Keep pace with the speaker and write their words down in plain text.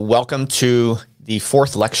Welcome to the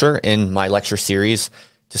fourth lecture in my lecture series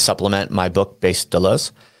to supplement my book, Basic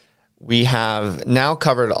Deleuze. We have now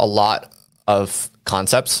covered a lot of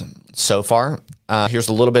concepts so far. Here's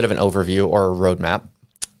a little bit of an overview or a roadmap.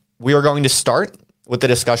 We are going to start with the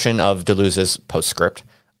discussion of Deleuze's postscript.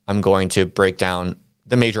 I'm going to break down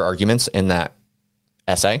the major arguments in that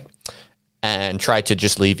essay and try to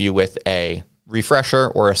just leave you with a refresher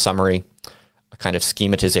or a summary, a kind of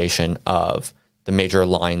schematization of the major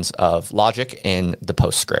lines of logic in the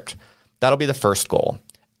postscript. That'll be the first goal.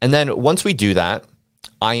 And then once we do that,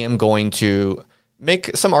 I am going to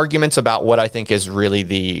make some arguments about what I think is really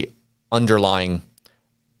the underlying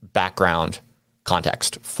background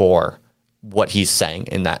context for what he's saying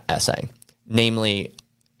in that essay. Namely,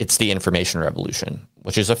 it's the information revolution,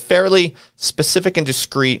 which is a fairly specific and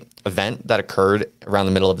discrete event that occurred around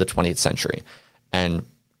the middle of the 20th century. And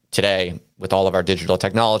today, with all of our digital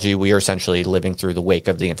technology, we are essentially living through the wake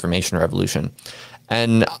of the information revolution.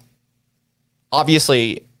 And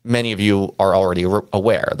obviously, many of you are already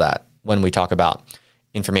aware that when we talk about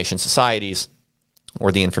information societies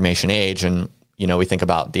or the information age, and we think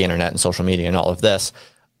about the internet and social media and all of this,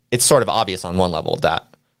 it's sort of obvious on one level that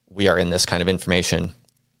we are in this kind of information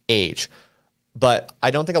age. But I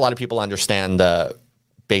don't think a lot of people understand the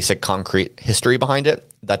basic concrete history behind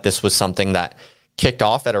it, that this was something that kicked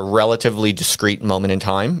off at a relatively discrete moment in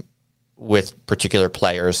time with particular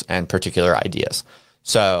players and particular ideas.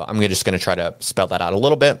 So I'm just going to try to spell that out a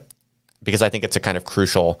little bit because I think it's a kind of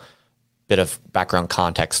crucial bit of background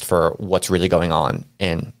context for what's really going on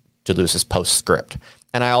in Deleuze's postscript.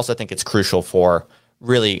 And I also think it's crucial for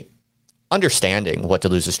really understanding what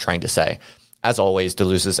Deleuze is trying to say. As always,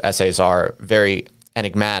 Deleuze's essays are very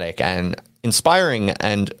enigmatic and inspiring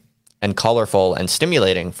and colorful and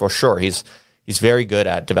stimulating for sure. He's very good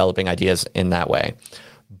at developing ideas in that way,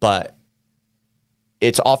 but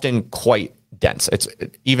it's often quite dense. It's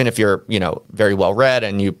even if you're, very well read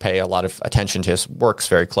and you pay a lot of attention to his works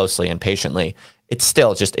very closely and patiently, it's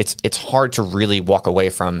still just, it's hard to really walk away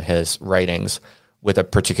from his writings with a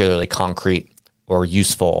particularly concrete or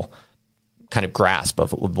useful kind of grasp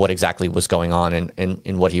of what exactly was going on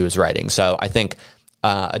in what he was writing. So I think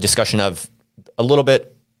a little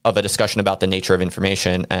bit of a discussion about the nature of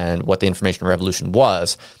information and what the information revolution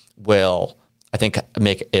was will, I think,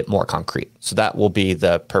 make it more concrete. So that will be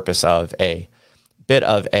the purpose of a bit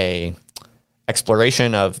of a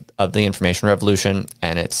exploration of the information revolution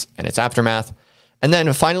and its aftermath. And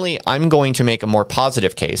then finally, I'm going to make a more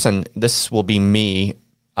positive case, and this will be me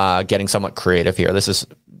getting somewhat creative here. This is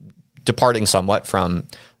departing somewhat from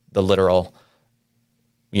the literal,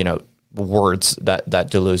 words that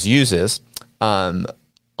Deleuze uses.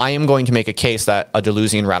 I am going to make a case that a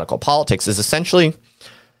Deleuzean radical politics is essentially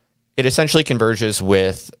converges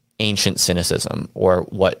with ancient cynicism, or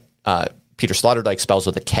what Peter Sloterdijk spells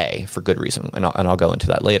with a K for good reason, and I'll go into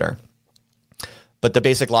that later. But the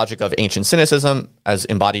basic logic of ancient cynicism, as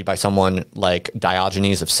embodied by someone like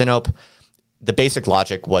Diogenes of Sinope, the basic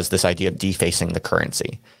logic was this idea of defacing the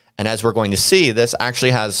currency. And as we're going to see, this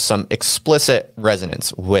actually has some explicit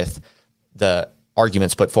resonance with the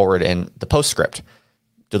arguments put forward in the postscript.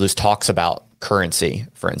 Deleuze talks about currency,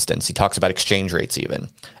 for instance. He talks about exchange rates even.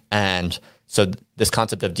 And so this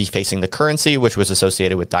concept of defacing the currency, which was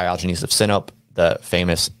associated with Diogenes of Sinope, the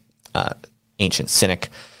famous ancient cynic,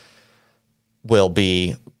 will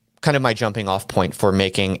be kind of my jumping off point for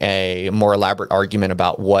making a more elaborate argument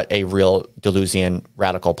about what a real Deleuzean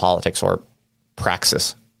radical politics or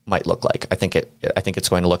praxis might look like. I think it's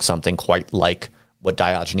going to look something quite like what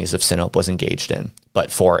Diogenes of Sinope was engaged in,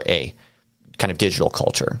 but for a kind of digital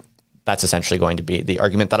culture. That's essentially going to be the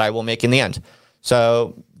argument that I will make in the end.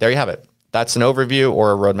 So there you have it. That's an overview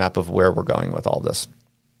or a roadmap of where we're going with all this.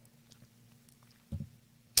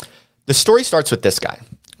 The story starts with this guy,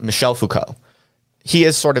 Michel Foucault. He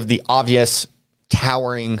is sort of the obvious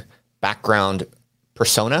towering background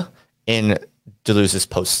persona in Deleuze's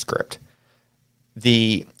postscript.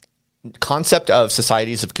 The concept of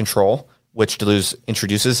societies of control, which Deleuze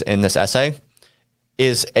introduces in this essay,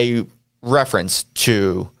 is a reference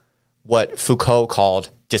to what Foucault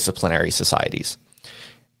called disciplinary societies.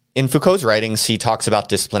 In Foucault's writings, he talks about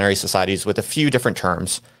disciplinary societies with a few different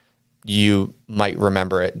terms. You might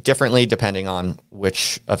remember it differently depending on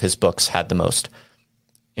which of his books had the most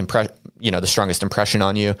the strongest impression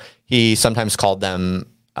on you. He sometimes called them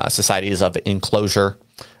societies of enclosure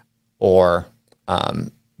or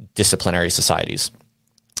disciplinary societies.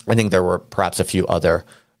 I think there were perhaps a few other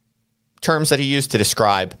terms that he used to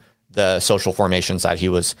describe the social formations that he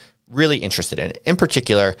was really interested in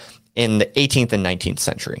particular in the 18th and 19th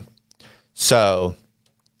century. So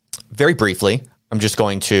very briefly, I'm just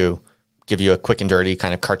going to give you a quick and dirty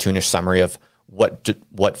kind of cartoonish summary of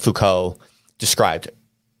what Foucault described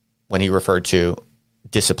when he referred to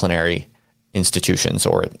disciplinary institutions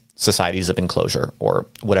or societies of enclosure or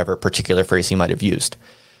whatever particular phrase he might have used.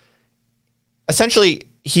 Essentially,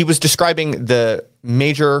 he was describing the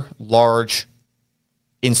major, large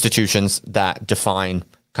institutions that define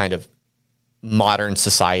kind of modern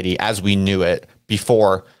society as we knew it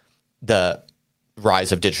before the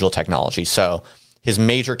rise of digital technology. So his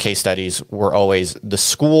major case studies were always the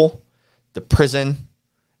school, the prison,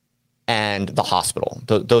 and the hospital.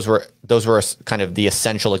 Those were kind of the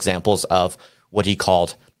essential examples of what he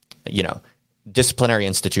called, disciplinary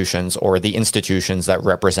institutions, or the institutions that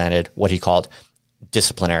represented what he called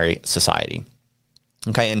disciplinary society.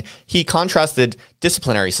 Okay, and he contrasted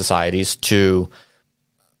disciplinary societies to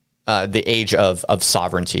the age of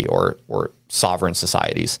sovereignty or sovereign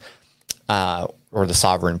societies, or the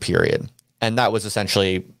sovereign period. And that was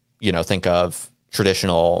essentially, think of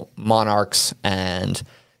traditional monarchs, and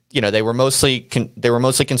they were mostly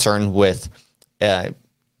concerned with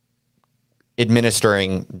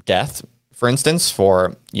administering death, for instance,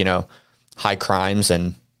 for high crimes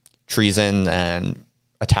and treason and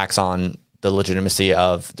attacks on the legitimacy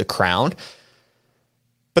of the crown.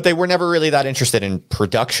 But they were never really that interested in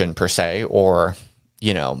production per se, or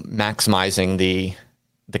maximizing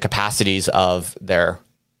the capacities of their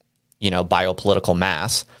biopolitical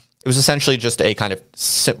mass. It was essentially just a kind of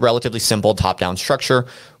relatively simple top-down structure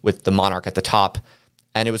with the monarch at the top,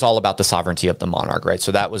 and it was all about the sovereignty of the monarch, right?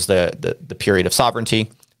 So that was the period of sovereignty,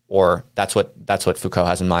 or that's what Foucault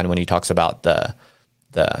has in mind when he talks about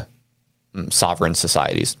the sovereign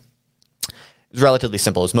societies. It was relatively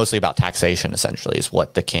simple. It was mostly about taxation, essentially, is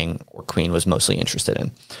what the king or queen was mostly interested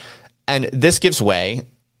in. And this gives way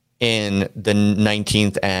in the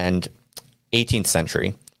 19th and 18th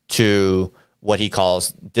century to what he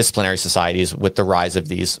calls disciplinary societies, with the rise of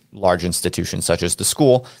these large institutions such as the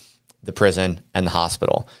school, the prison, and the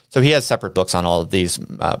hospital. So he has separate books on all of these.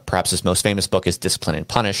 Perhaps his most famous book is Discipline and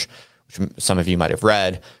Punish, which some of you might have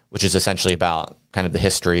read, which is essentially about kind of the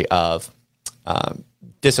history of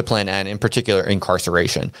discipline and in particular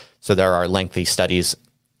incarceration. So there are lengthy studies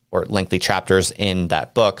or lengthy chapters in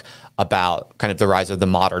that book about kind of the rise of the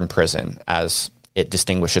modern prison as it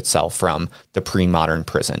distinguished itself from the pre-modern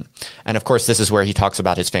prison. And of course, this is where he talks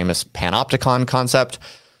about his famous panopticon concept.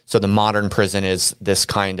 So the modern prison is this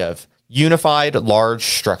kind of unified large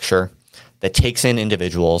structure that takes in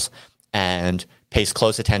individuals and pays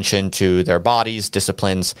close attention to their bodies,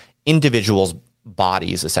 disciplines individuals'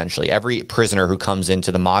 bodies, essentially. Every prisoner who comes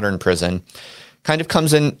into the modern prison kind of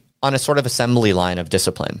comes in on a sort of assembly line of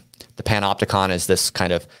discipline. The panopticon is this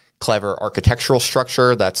kind of clever architectural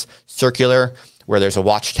structure that's circular, where there's a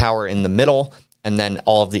watchtower in the middle, and then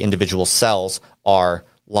all of the individual cells are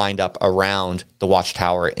lined up around the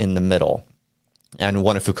watchtower in the middle. And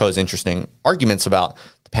one of Foucault's interesting arguments about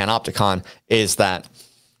the panopticon is that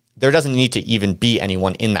there doesn't need to even be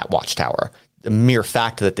anyone in that watchtower. The mere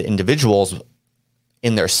fact that the individuals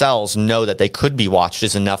in their cells know that they could be watched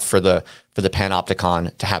is enough for the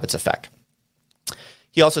panopticon to have its effect.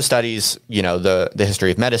 He also studies, the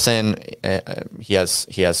history of medicine. He has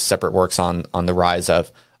separate works on the rise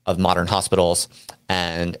of modern hospitals,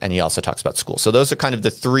 and he also talks about schools. So those are kind of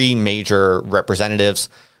the three major representatives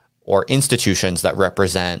or institutions that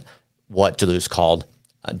represent what Deleuze called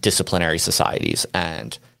disciplinary societies.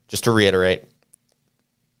 And just to reiterate,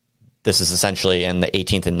 this is essentially in the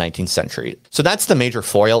 18th and 19th century. So that's the major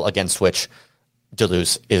foil against which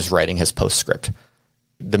Deleuze is writing his postscript.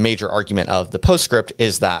 The major argument of the postscript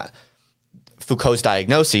is that Foucault's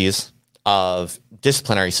diagnoses of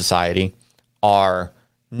disciplinary society are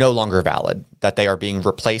no longer valid, that they are being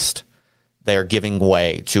replaced. They are giving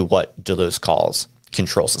way to what Deleuze calls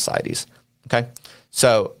control societies. Okay,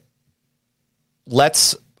 so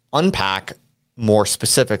let's unpack more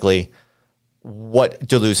specifically what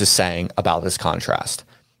Deleuze is saying about this contrast.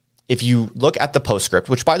 If you look at the postscript,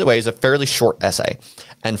 which by the way is a fairly short essay,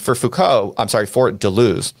 and for for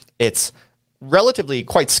Deleuze, it's relatively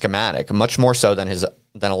quite schematic, much more so than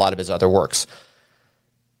a lot of his other works.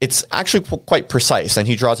 It's actually quite precise, and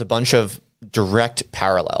he draws a bunch of direct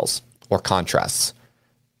parallels or contrasts.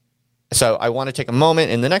 So I want to take a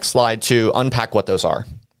moment in the next slide to unpack what those are,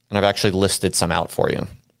 and I've actually listed some out for you.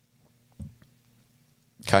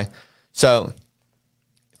 Okay, so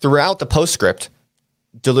throughout the postscript,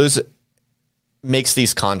 Deleuze makes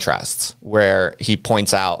these contrasts where he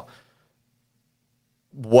points out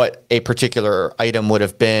what a particular item would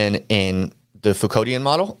have been in the Foucauldian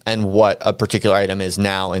model and what a particular item is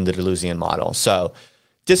now in the Deleuzian model. So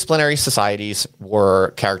disciplinary societies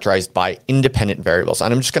were characterized by independent variables.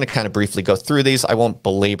 And I'm just going to kind of briefly go through these. I won't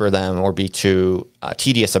belabor them or be too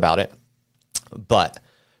tedious about it. But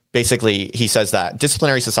basically, he says that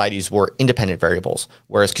disciplinary societies were independent variables,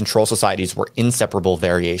 whereas control societies were inseparable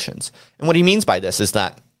variations. And what he means by this is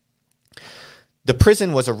that the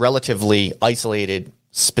prison was a relatively isolated,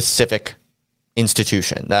 specific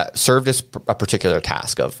institution that served as a particular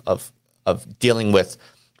task of dealing with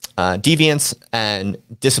deviants and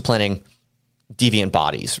disciplining deviant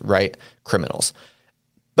bodies, right? Criminals.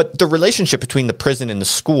 But the relationship between the prison and the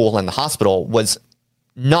school and the hospital was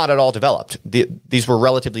not at all developed. These were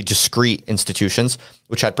relatively discrete institutions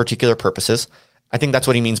which had particular purposes. I think that's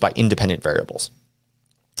what he means by independent variables.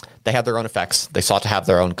 They had their own effects. They sought to have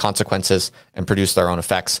their own consequences and produce their own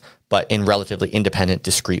effects, but in relatively independent,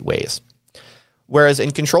 discrete ways. Whereas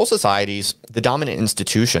in control societies, the dominant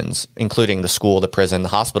institutions, including the school, the prison, the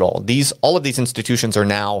hospital, all of these institutions are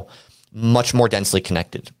now much more densely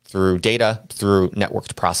connected through data, through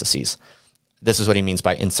networked processes. This is what he means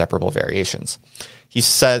by inseparable variations.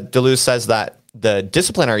 Deleuze says that the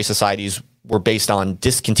disciplinary societies were based on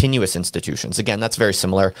discontinuous institutions. Again, that's very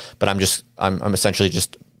similar, but I'm essentially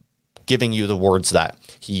just giving you the words that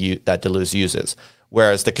Deleuze uses,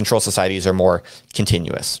 whereas the control societies are more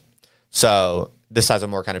continuous. So this has a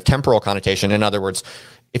more kind of temporal connotation. In other words,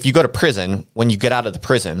 if you go to prison, when you get out of the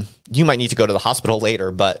prison, you might need to go to the hospital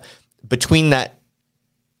later, but between that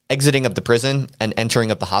exiting of the prison and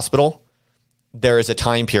entering of the hospital, there is a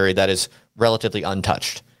time period that is relatively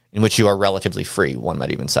untouched, in which you are relatively free, one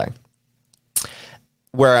might even say.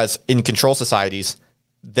 Whereas in control societies,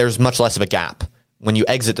 there's much less of a gap. When you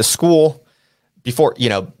exit the school,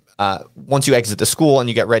 once you exit the school and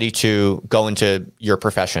you get ready to go into your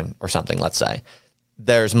profession or something, let's say,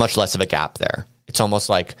 there's much less of a gap there. It's almost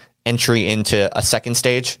like entry into a second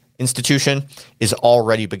stage institution is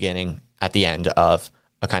already beginning at the end of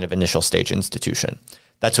a kind of initial stage institution.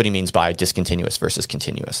 That's what he means by discontinuous versus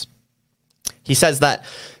continuous. He says that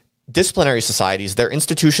disciplinary societies, their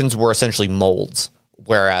institutions were essentially molds,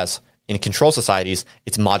 whereas in control societies,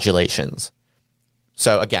 it's modulations.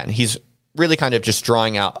 So again, he's really kind of just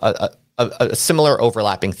drawing out a similar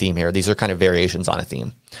overlapping theme here. These are kind of variations on a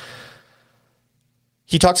theme.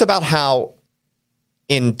 He talks about how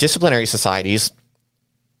in disciplinary societies,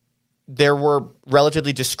 there were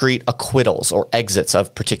relatively discrete acquittals or exits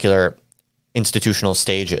of particular institutional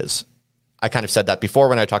stages. I kind of said that before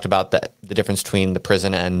when I talked about the difference between the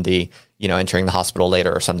prison and the, entering the hospital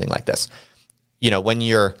later or something like this. When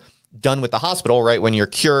you're done with the hospital, right? When you're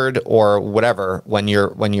cured or whatever, when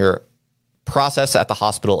your process at the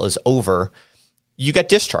hospital is over, you get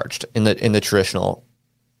discharged in the traditional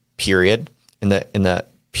period, in the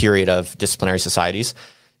period of disciplinary societies.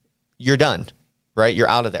 You're done, right? You're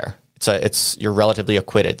out of there. You're relatively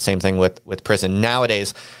acquitted. Same thing with prison.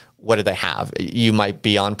 Nowadays, what do they have? You might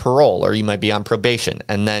be on parole or you might be on probation.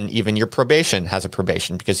 And then even your probation has a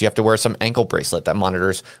probation because you have to wear some ankle bracelet that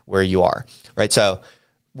monitors where you are, right? So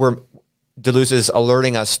Deleuze is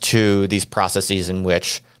alerting us to these processes in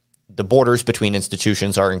which the borders between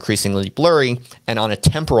institutions are increasingly blurry, and on a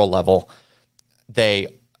temporal level, they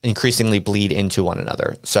increasingly bleed into one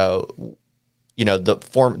another. So,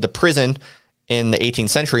 the prison in the 18th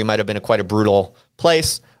century might have been quite a brutal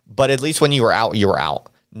place, but at least when you were out, you were out.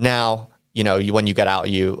 Now, when you get out,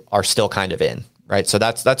 you are still kind of in, right? So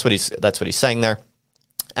that's what he's saying there.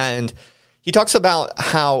 And he talks about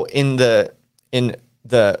how in the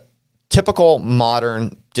typical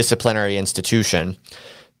modern disciplinary institution,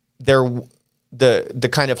 the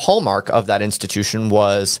kind of hallmark of that institution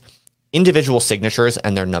was individual signatures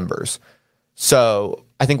and their numbers. So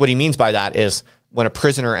I think what he means by that is when a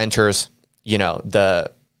prisoner enters,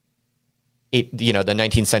 the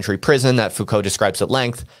 19th century prison that Foucault describes at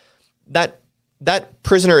length, that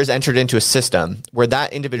prisoner is entered into a system where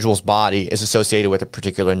that individual's body is associated with a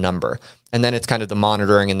particular number. And then it's kind of the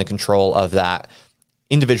monitoring and the control of that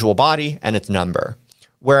individual body and its number.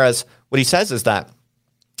 Whereas what he says is that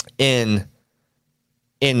in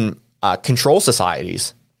control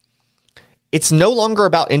societies, it's no longer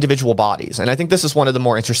about individual bodies. And I think this is one of the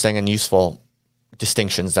more interesting and useful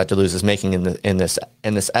distinctions that Deleuze is making in this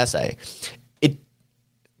essay.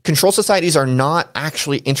 Control societies are not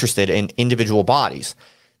actually interested in individual bodies.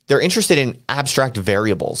 They're interested in abstract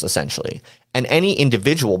variables, essentially. And any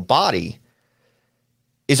individual body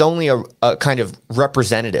is only a kind of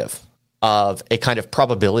representative of a kind of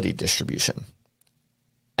probability distribution.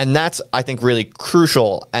 And that's, I think, really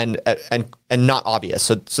crucial and not obvious.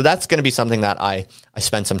 So that's going to be something that I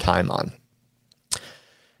spend some time on.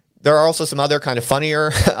 There are also some other kind of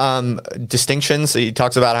funnier distinctions. He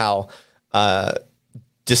talks about how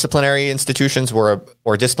disciplinary institutions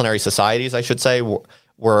or disciplinary societies, I should say,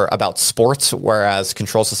 were about sports, whereas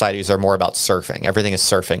control societies are more about surfing. Everything is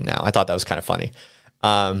surfing now. I thought that was kind of funny.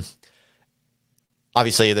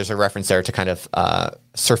 Obviously, there's a reference there to kind of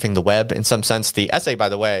surfing the web in some sense. The essay, by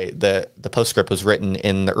the way, the postscript was written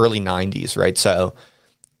in the early 90s, right? So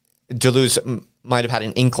Deleuze might have had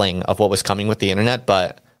an inkling of what was coming with the internet,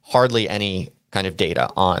 but hardly any kind of data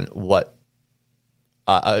on what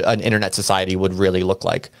an internet society would really look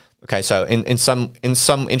like. Okay, so in some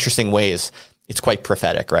interesting ways, it's quite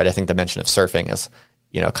prophetic, right? I think the mention of surfing is,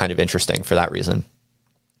 kind of interesting for that reason.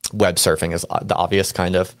 Web surfing is the obvious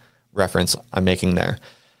kind of reference I'm making there.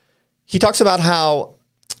 He talks about how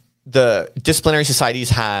the disciplinary societies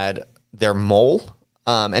had their mole,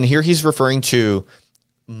 and here he's referring to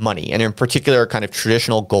money, and in particular, kind of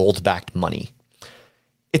traditional gold-backed money.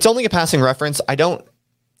 It's only a passing reference. I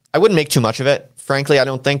wouldn't make too much of it. Frankly, I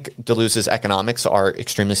don't think Deleuze's economics are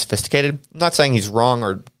extremely sophisticated. I'm not saying he's wrong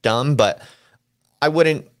or dumb, but I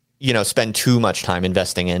wouldn't, spend too much time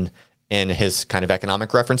investing in his kind of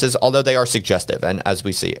economic references, although they are suggestive. And as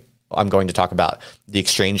we see, I'm going to talk about the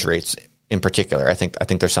exchange rates in particular. I think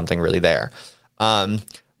there's something really there.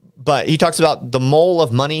 But he talks about the mole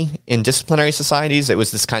of money in disciplinary societies. It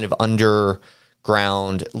was this kind of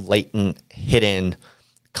underground, latent, hidden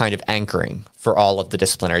kind of anchoring for all of the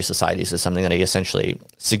disciplinary societies is something that he essentially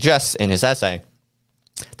suggests in his essay,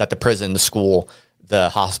 that the prison, the school, the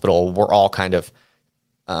hospital were all kind of,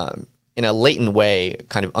 in a latent way,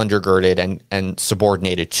 kind of undergirded and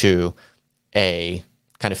subordinated to a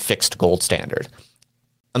kind of fixed gold standard.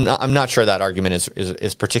 I'm not sure that argument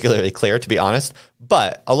is particularly clear, to be honest,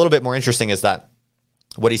 but a little bit more interesting is that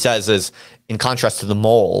what he says is, in contrast to the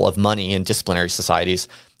mole of money in disciplinary societies,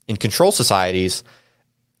 in control societies,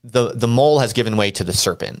 the mole has given way to the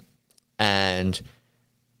serpent. And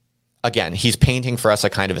again, he's painting for us a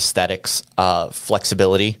kind of aesthetics of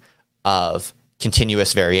flexibility, of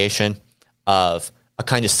continuous variation, of a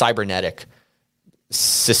kind of cybernetic,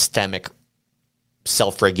 systemic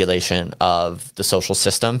self-regulation of the social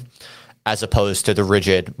system, as opposed to the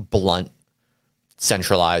rigid, blunt,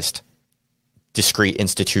 centralized, discrete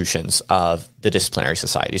institutions of the disciplinary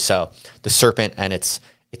society. So the serpent and its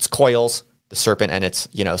coils, the serpent and its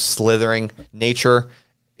slithering nature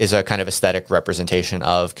is a kind of aesthetic representation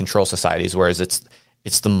of control societies, whereas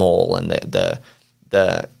it's the mole and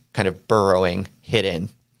the kind of burrowing, hidden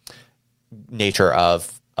nature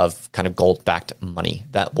of kind of gold-backed money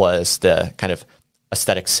that was the kind of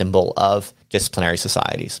aesthetic symbol of disciplinary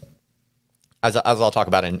societies. As I'll talk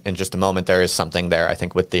about in just a moment, there is something there, I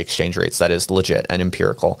think, with the exchange rates that is legit and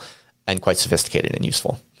empirical and quite sophisticated and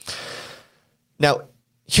useful. Now,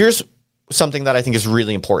 here's something that I think is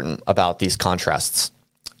really important about these contrasts.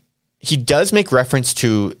 He does make reference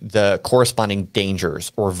to the corresponding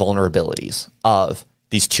dangers or vulnerabilities of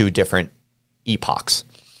these two different epochs.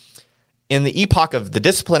 In the epoch of the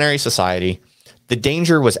disciplinary society, the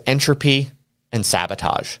danger was entropy and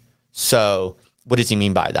sabotage. So what does he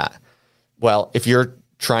mean by that? Well, if you're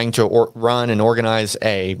trying to run and organize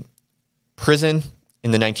a prison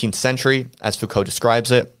in the 19th century, as Foucault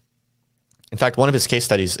describes it, in fact, one of his case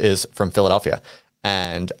studies is from Philadelphia,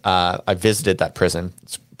 and I visited that prison.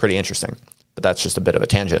 It's pretty interesting, but that's just a bit of a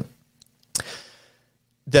tangent.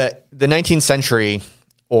 The 19th century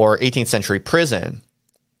or 18th century prison,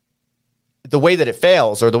 the way that it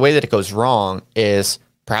fails or the way that it goes wrong is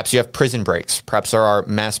perhaps you have prison breaks. Perhaps there are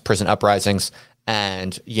mass prison uprisings,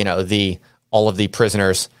 and all of the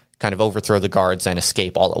prisoners kind of overthrow the guards and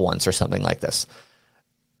escape all at once or something like this.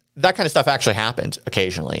 That kind of stuff actually happened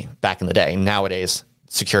occasionally back in the day. Nowadays,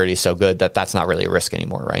 security is so good that that's not really a risk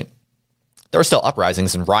anymore, right? There are still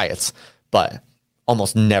uprisings and riots, but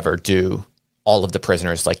almost never do all of the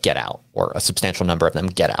prisoners get out, or a substantial number of them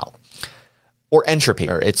get out. Or entropy.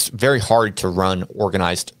 It's very hard to run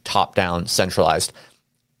organized, top-down, centralized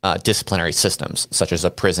disciplinary systems, such as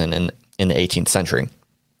a prison in the 18th century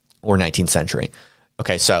or 19th century.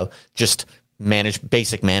 Okay, so just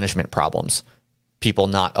basic management problems. People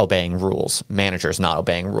not obeying rules, managers not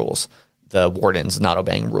obeying rules, the wardens not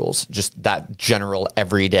obeying rules, just that general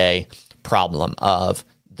everyday problem of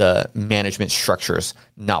the management structures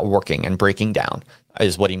not working and breaking down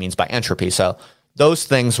is what he means by entropy. So those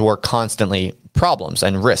things were constantly problems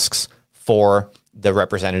and risks for the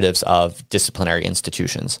representatives of disciplinary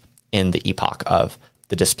institutions in the epoch of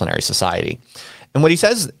the disciplinary society. And what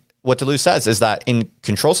Deleuze says is that in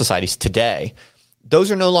control societies today,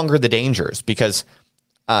 those are no longer the dangers, because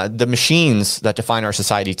the machines that define our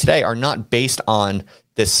society today are not based on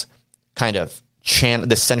this kind of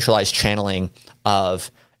this centralized channeling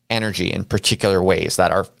of energy in particular ways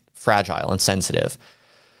that are fragile and sensitive.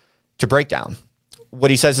 to break down.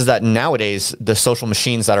 What he says is that nowadays, the social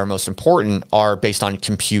machines that are most important are based on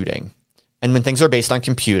computing. And when things are based on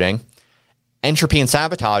computing, entropy and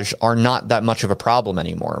sabotage are not that much of a problem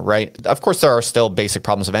anymore, right? Of course, there are still basic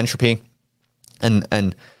problems of entropy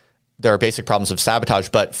and there are basic problems of sabotage.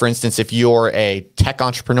 But for instance, if you're a tech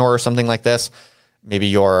entrepreneur or something like this, maybe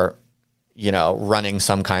you're, running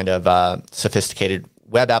some kind of sophisticated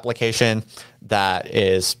web application that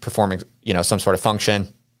is performing, some sort of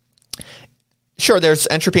function. Sure, there's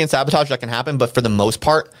entropy and sabotage that can happen, but for the most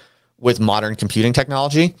part, with modern computing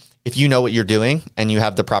technology, if you know what you're doing and you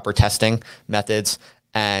have the proper testing methods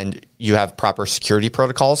and you have proper security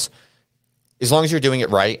protocols, as long as you're doing it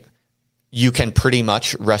right, you can pretty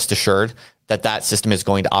much rest assured that that system is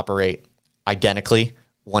going to operate identically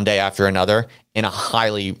one day after another in a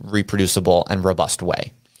highly reproducible and robust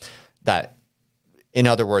way. That, in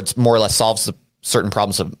other words, more or less solves certain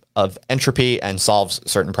problems of entropy and solves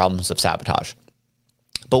certain problems of sabotage.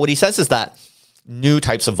 But what he says is that new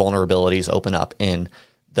types of vulnerabilities open up in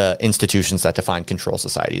the institutions that define control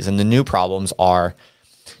societies. And the new problems are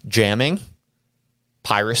jamming,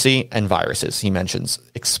 piracy, and viruses, he mentions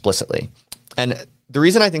explicitly. And the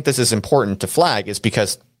reason I think this is important to flag is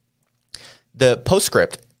because the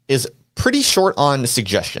postscript is pretty short on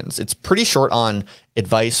suggestions. It's pretty short on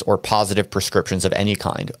advice or positive prescriptions of any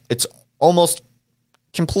kind. It's almost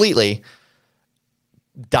completely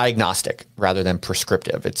diagnostic rather than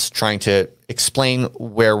prescriptive. It's trying to explain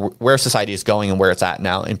where society is going and where it's at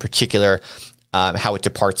now, in particular, how it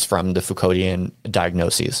departs from the Foucauldian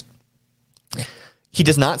diagnoses. He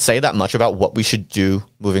does not say that much about what we should do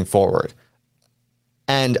moving forward.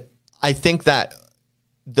 And I think that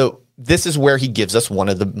this is where he gives us one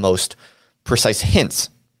of the most precise hints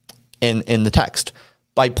in the text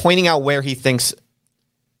by pointing out where he thinks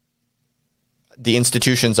the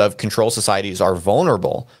institutions of control societies are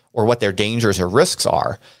vulnerable or what their dangers or risks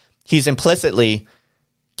are. He's implicitly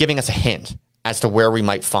giving us a hint as to where we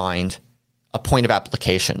might find a point of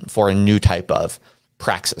application for a new type of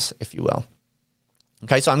praxis, if you will.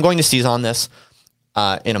 Okay, so I'm going to seize on this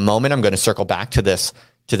in a moment. I'm going to circle back to this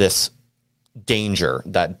danger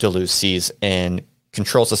that Deleuze sees in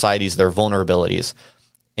control societies, their vulnerabilities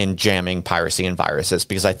in jamming, piracy, and viruses,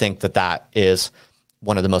 because I think that is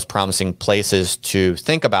one of the most promising places to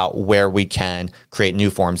think about where we can create new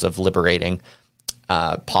forms of liberating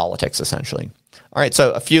politics, essentially. All right,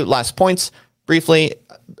 so a few last points. Briefly,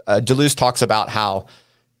 Deleuze talks about how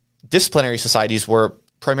disciplinary societies were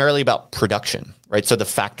primarily about production, right? So the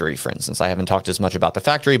factory, for instance, I haven't talked as much about the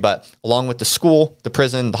factory, but along with the school, the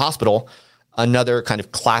prison, the hospital, another kind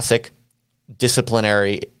of classic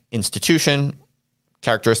disciplinary institution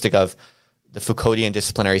characteristic of the Foucauldian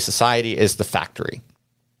disciplinary society is the factory.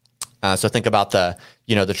 So think about the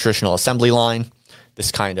traditional assembly line,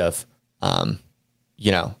 this kind of,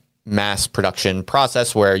 mass production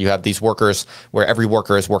process where you have these workers, where every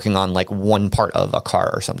worker is working on like one part of a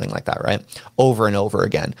car or something like that, right? Over and over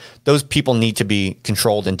again. Those people need to be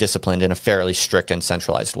controlled and disciplined in a fairly strict and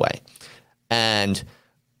centralized way. And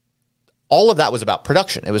all of that was about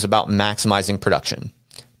production. It was about maximizing production.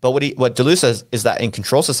 But what Deleuze says is that in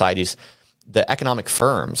control societies, the economic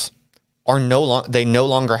firms are no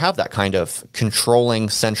longer have that kind of controlling,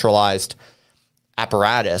 centralized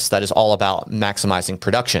apparatus that is all about maximizing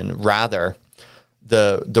production. Rather,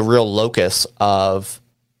 the real locus of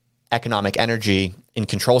economic energy in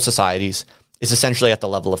control societies is essentially at the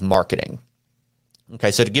level of marketing.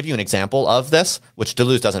 Okay, so to give you an example of this, which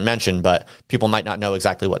Deleuze doesn't mention, but people might not know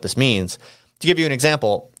exactly what this means. To give you an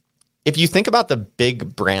example, if you think about the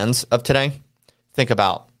big brands of today, think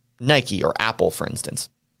about Nike or Apple, for instance.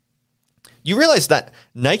 You realize that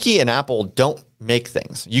Nike and Apple don't make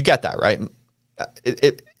things. You get that, right?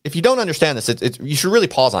 If you don't understand this, you should really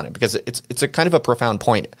pause on it because it's a kind of a profound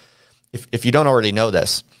point. If you don't already know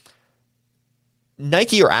this,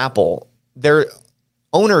 Nike or Apple, they're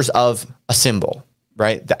owners of a symbol,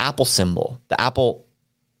 right? The Apple symbol, the Apple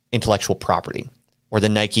intellectual property, or the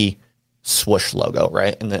Nike swoosh logo,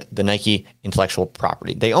 right? And the Nike intellectual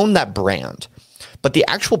property. They own that brand. But the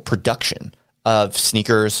actual production of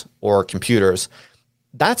sneakers or computers,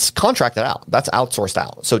 that's contracted out. That's outsourced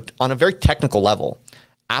out. So on a very technical level,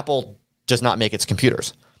 Apple does not make its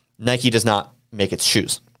computers. Nike does not make its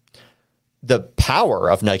shoes. The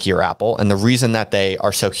power of Nike or Apple and the reason that they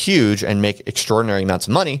are so huge and make extraordinary amounts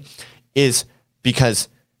of money is because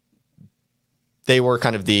they were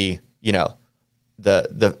kind of the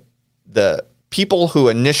people who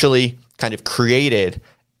initially kind of created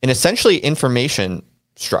an essentially information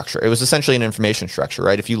structure. It was essentially an information structure,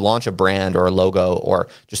 right? If you launch a brand or a logo or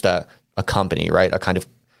just a company, right? A kind of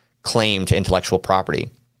claim to intellectual property,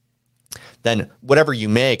 then whatever you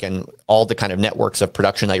make and all the kind of networks of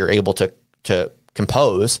production that you're able to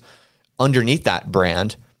compose underneath that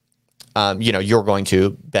brand, you're going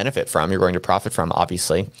to benefit from, you're going to profit from,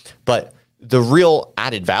 obviously. But the real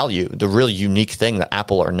added value, the real unique thing that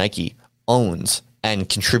Apple or Nike owns and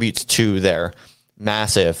contributes to their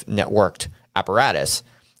massive networked apparatus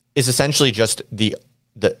is essentially just the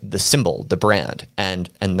symbol, the brand, and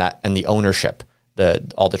the ownership,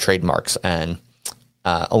 all the trademarks and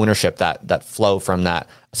ownership that flow from that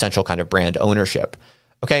essential kind of brand ownership.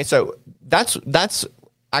 Okay, so that's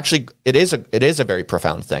actually it is a very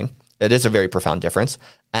profound thing. It is a very profound difference,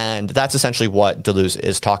 and that's essentially what Deleuze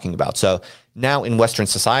is talking about. So now in Western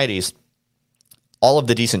societies, all of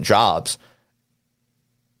the decent jobs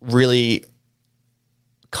really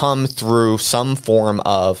come through some form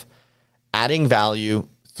of adding value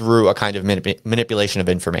through a kind of manipulation of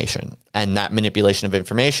information. And that manipulation of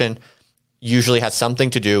information usually has something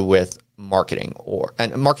to do with marketing,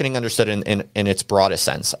 and marketing understood in its broadest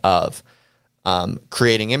sense of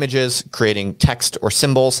creating images, creating text or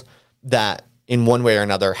symbols that in one way or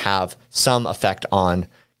another have some effect on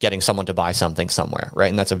getting someone to buy something somewhere, right?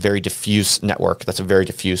 And that's a very diffuse network. That's a very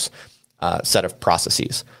diffuse set of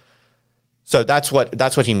processes. So that's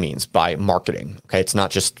what he means by marketing. Okay, it's not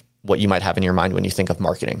just what you might have in your mind when you think of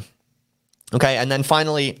marketing. Okay, and then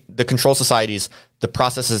finally, the control societies, the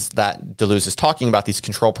processes that Deleuze is talking about, these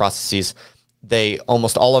control processes, they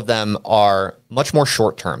almost all of them are much more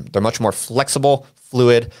short-term. They're much more flexible,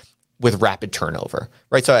 fluid, with rapid turnover,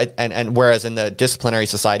 right? So, and whereas in the disciplinary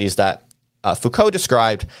societies that Foucault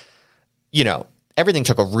described, everything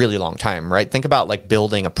took a really long time, right? Think about like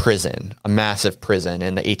building a prison, a massive prison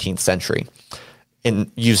in the 18th century,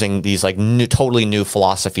 in using these like totally new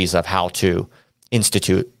philosophies of how to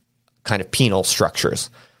institute kind of penal structures.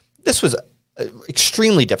 This was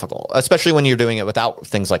extremely difficult, especially when you're doing it without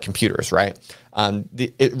things like computers, right?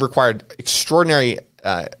 It required extraordinary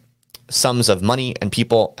sums of money and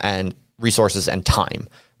people and resources and time,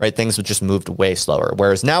 right? Things would just moved way slower.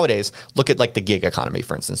 Whereas nowadays, look at like the gig economy,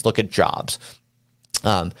 for instance, look at jobs.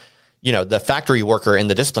 The factory worker in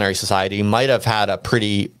the disciplinary society might have had a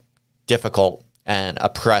pretty difficult and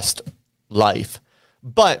oppressed life,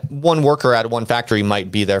 but one worker at one factory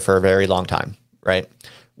might be there for a very long time, right?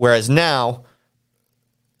 Whereas now,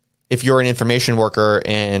 if you're an information worker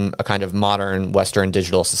in a kind of modern Western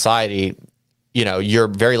digital society, you're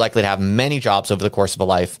very likely to have many jobs over the course of a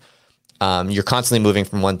life. You're constantly moving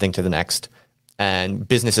from one thing to the next, and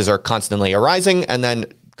businesses are constantly arising and then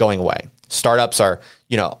going away. Startups are,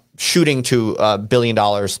 shooting to $1 billion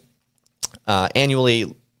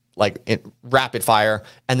annually, like in rapid fire,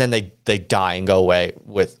 and then they die and go away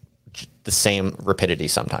with the same rapidity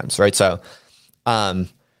sometimes, right? So,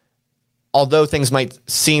 although things might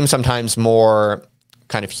seem sometimes more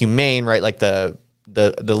kind of humane, right? Like the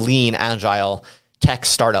lean, agile tech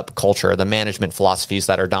startup culture, the management philosophies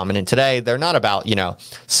that are dominant today, they're not about,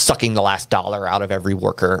 sucking the last dollar out of every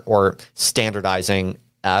worker or standardizing,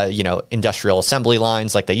 industrial assembly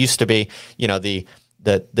lines like they used to be.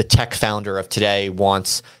 The tech founder of today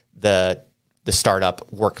wants the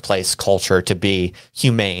startup workplace culture to be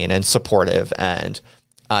humane and supportive, and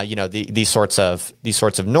these sorts of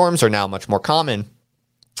norms are now much more common.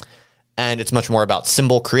 And it's much more about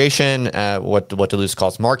symbol creation, what Deleuze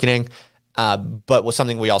calls marketing. But what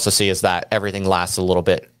something we also see is that everything lasts a little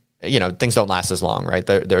bit. Things don't last as long, right?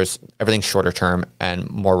 There's everything's shorter term and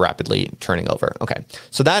more rapidly turning over. Okay,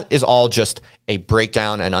 so that is all just a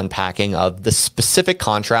breakdown and unpacking of the specific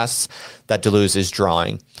contrasts that Deleuze is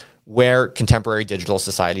drawing, where contemporary digital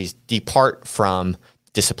societies depart from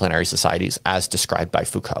disciplinary societies as described by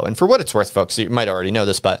Foucault. And for what it's worth, folks, you might already know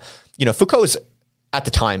this, but Foucault is at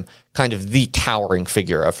the time kind of the towering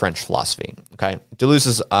figure of French philosophy. Okay, Deleuze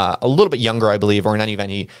is a little bit younger, I believe, or in any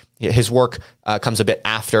event, his work comes a bit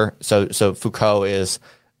after. So Foucault is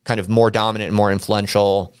kind of more dominant and more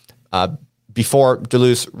influential before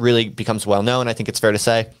Deleuze really becomes well known, I think it's fair to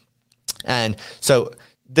say. And so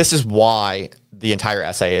this is why the entire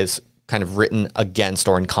essay is kind of written against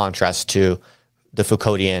or in contrast to the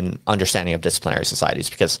Foucauldian understanding of disciplinary societies,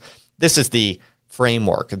 because this is the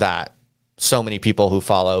framework that so many people who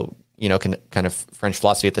follow, kind of French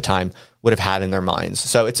philosophy at the time would have had in their minds.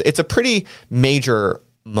 So it's a pretty major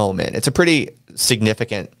moment. It's a pretty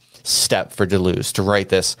significant step for Deleuze to write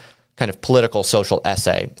this kind of political social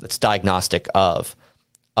essay that's diagnostic of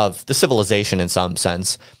the civilization in some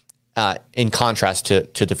sense, in contrast to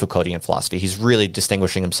the Foucauldian philosophy. He's really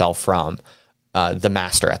distinguishing himself from the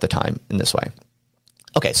master at the time in this way.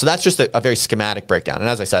 Okay, so that's just a very schematic breakdown. And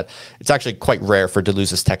as I said, it's actually quite rare for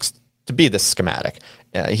Deleuze's text to to be this schematic.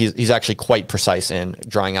 He's actually quite precise in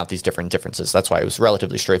drawing out these different differences. That's why it was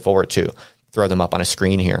relatively straightforward to throw them up on a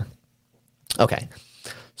screen here. Okay,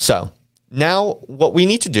 so now what we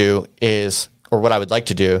need to do is, or what I would like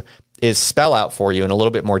to do, is spell out for you in a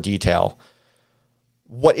little bit more detail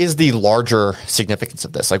what is the larger significance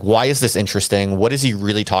of this? Like, why is this interesting? What is he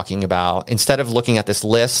really talking about? Instead of looking at this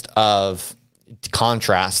list of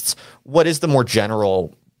contrasts, what is the more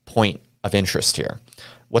general point of interest here?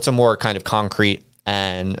 What's a more kind of concrete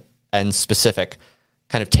and specific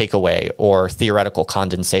kind of takeaway or theoretical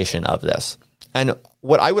condensation of this? And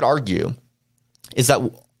what I would argue is that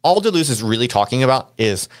all Deleuze is really talking about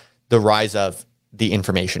is the rise of the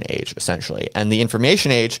information age, essentially. And the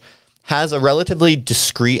information age has a relatively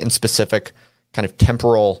discrete and specific kind of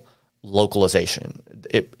temporal localization.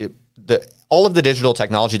 All of the digital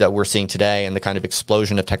technology that we're seeing today and the kind of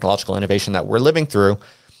explosion of technological innovation that we're living through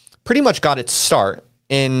pretty much got its start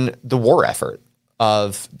in the war effort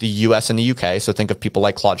of the US and the UK. So think of people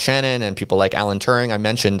like Claude Shannon and people like Alan Turing. I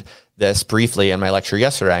mentioned this briefly in my lecture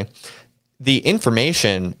yesterday. The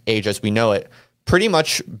information age as we know it pretty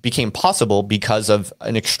much became possible because of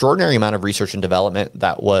an extraordinary amount of research and development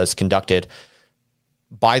that was conducted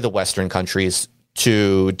by the Western countries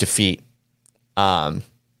to defeat, their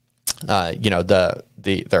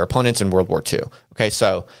opponents in World War II. Okay,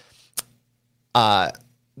 so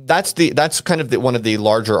that's kind of one of the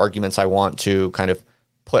larger arguments I want to kind of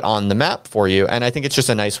put on the map for you, and I think it's just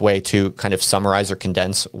a nice way to kind of summarize or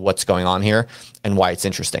condense what's going on here and why it's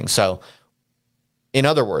interesting. So, in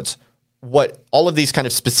other words, what all of these kind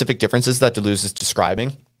of specific differences that Deleuze is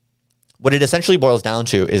describing, what it essentially boils down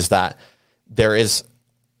to is that there is,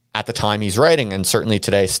 at the time he's writing, and certainly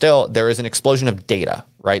today still, there is an explosion of data,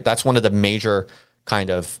 right? That's one of the major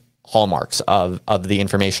kind of hallmarks of the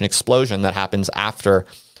information explosion that happens after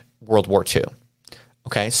World War II.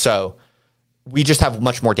 Okay, so we just have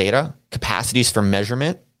much more data. Capacities for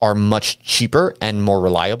measurement are much cheaper and more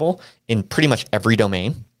reliable in pretty much every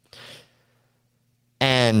domain.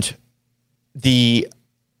 And the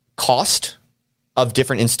cost of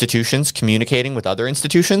different institutions communicating with other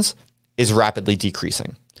institutions is rapidly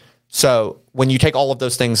decreasing. So when you take all of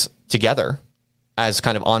those things together as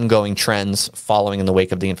kind of ongoing trends following in the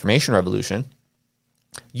wake of the information revolution,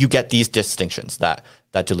 you get these distinctions that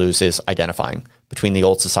Deleuze is identifying between the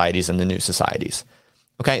old societies and the new societies.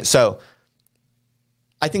 Okay, so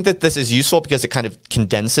I think that this is useful because it kind of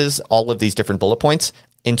condenses all of these different bullet points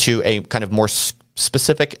into a kind of more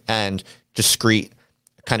specific and discrete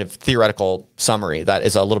kind of theoretical summary that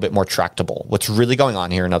is a little bit more tractable. What's really going on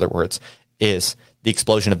here, in other words, is the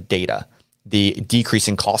explosion of data, the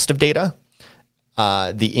decreasing cost of data,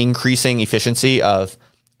 the increasing efficiency of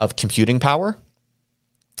computing power,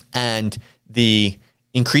 and the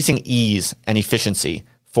increasing ease and efficiency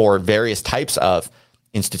for various types of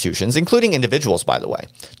institutions, including individuals, by the way,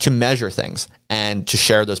 to measure things and to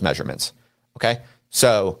share those measurements. Okay,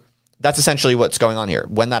 so that's essentially what's going on here.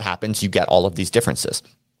 When that happens, you get all of these differences.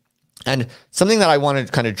 And something that I wanted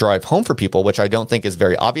to kind of drive home for people, which I don't think is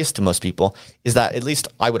very obvious to most people, is that at least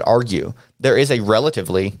I would argue there is a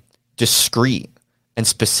relatively discrete and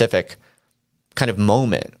specific kind of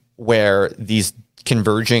moment where these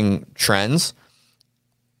converging trends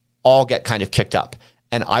all get kind of kicked up.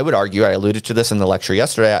 And I would argue, I alluded to this in the lecture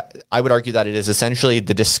yesterday, I would argue that it is essentially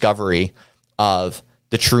the discovery of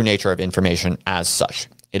the true nature of information as such.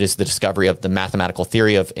 It is the discovery of the mathematical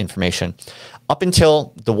theory of information. Up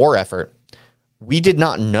until the war effort, we did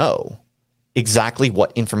not know exactly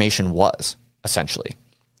what information was, essentially.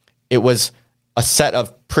 It was a set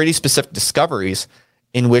of pretty specific discoveries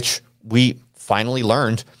in which we finally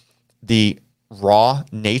learned the raw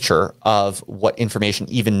nature of what information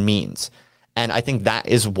even means. And I think that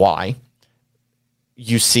is why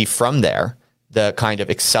you see from there the kind of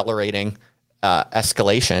accelerating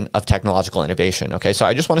escalation of technological innovation. Okay, so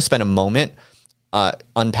I just want to spend a moment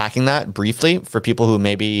unpacking that briefly for people who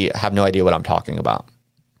maybe have no idea what I'm talking about.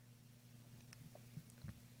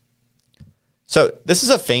 So this is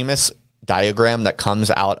a famous diagram that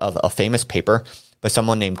comes out of a famous paper by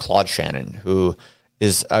someone named Claude Shannon, who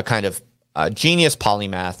is a kind of genius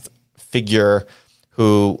polymath figure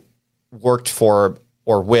who worked for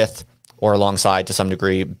or with or alongside, to some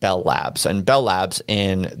degree, Bell Labs. And Bell Labs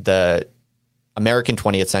in the American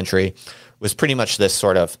 20th century was pretty much this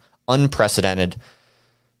sort of unprecedented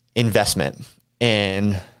investment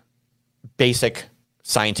in basic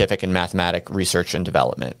scientific and mathematic research and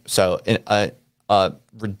development. So a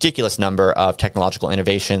ridiculous number of technological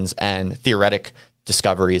innovations and theoretic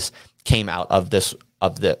discoveries came out of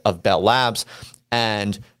Bell Labs,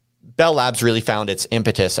 and Bell Labs really found its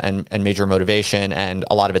impetus and major motivation and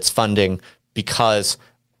a lot of its funding because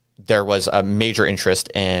there was a major interest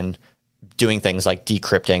in doing things like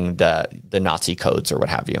decrypting the Nazi codes or what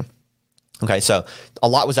have you. Okay, so a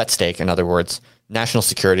lot was at stake. In other words, national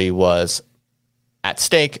security was at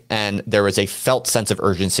stake, and there was a felt sense of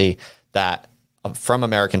urgency that from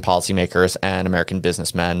American policymakers and American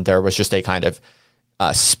businessmen, there was just a kind of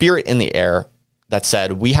spirit in the air that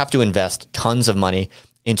said, we have to invest tons of money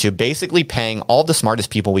into basically paying all the smartest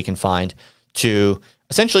people we can find to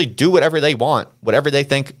essentially do whatever they want, whatever they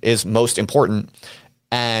think is most important.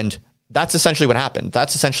 And that's essentially what happened.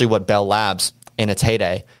 That's essentially what Bell Labs in its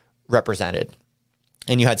heyday represented.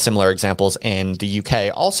 And you had similar examples in the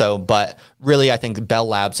UK also, but really I think Bell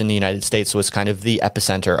Labs in the United States was kind of the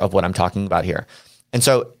epicenter of what I'm talking about here. And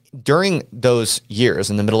so during those years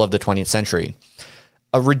in the middle of the 20th century,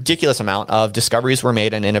 a ridiculous amount of discoveries were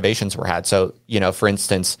made and innovations were had. So, for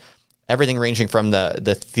instance, everything ranging from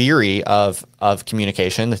the theory of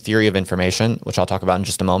communication, the theory of information, which I'll talk about in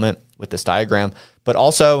just a moment with this diagram, but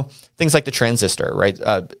also things like the transistor, right?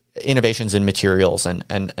 Innovations in materials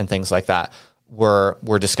and things like that were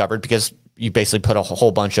discovered because you basically put a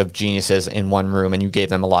whole bunch of geniuses in one room and you gave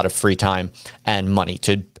them a lot of free time and money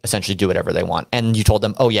to essentially do whatever they want. And you told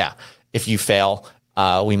them, oh yeah, if you fail,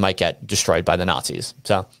 we might get destroyed by the Nazis.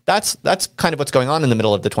 So that's kind of what's going on in the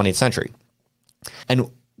middle of the 20th century. And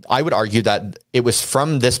I would argue that it was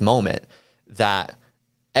from this moment that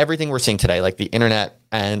everything we're seeing today, like the internet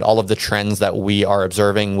and all of the trends that we are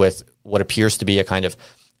observing with what appears to be a kind of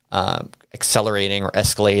accelerating or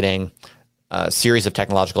escalating series of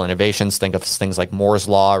technological innovations. Think of things like Moore's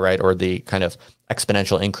law, right? Or the kind of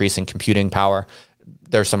exponential increase in computing power.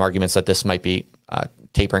 There's some arguments that this might be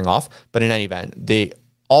tapering off, but in any event,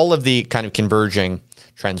 all of the kind of converging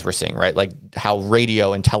trends we're seeing, right? Like how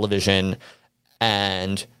radio and television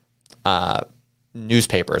and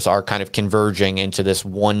newspapers are kind of converging into this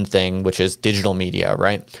one thing, which is digital media,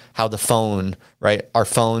 right? How the phone, right? Our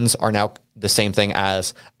phones are now the same thing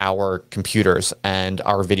as our computers and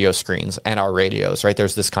our video screens and our radios, right?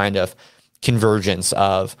 There's this kind of convergence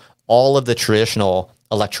of all of the traditional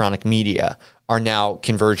electronic media are now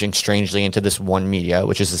converging strangely into this one media,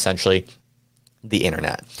 which is essentially the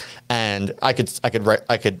internet. And I could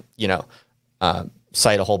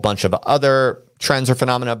cite a whole bunch of other trends or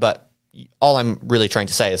phenomena, but all I'm really trying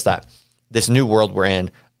to say is that this new world we're in,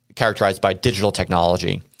 characterized by digital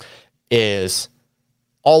technology, is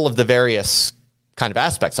all of the various kind of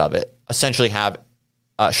aspects of it essentially have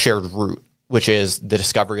a shared root, which is the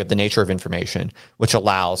discovery of the nature of information, which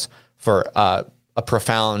allows for a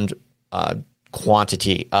profound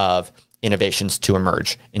quantity of innovations to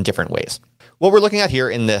emerge in different ways. What we're looking at here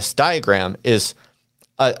in this diagram is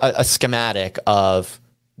a schematic of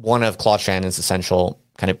one of Claude Shannon's essential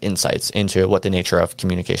kind of insights into what the nature of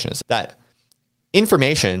communication is. That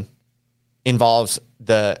information involves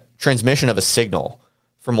the transmission of a signal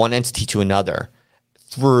from one entity to another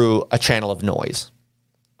through a channel of noise.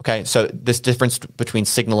 Okay, so this difference between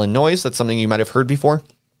signal and noise, that's something you might have heard before.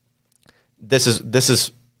 This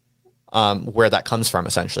is where that comes from,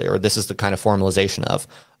 essentially, or this is the kind of formalization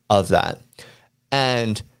of that.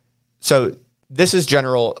 And so this is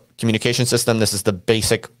general communication system. This is the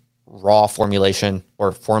basic raw formulation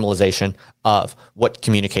or formalization of what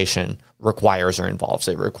communication requires or involves.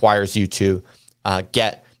 It requires you to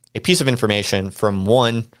get a piece of information from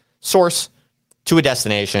one source to a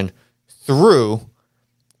destination through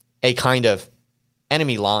a kind of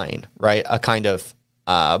enemy line, right? A kind of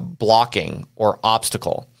blocking or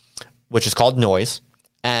obstacle, which is called noise.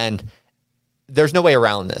 And there's no way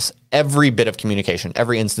around this. Every bit of communication,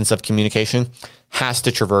 every instance of communication has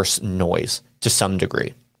to traverse noise to some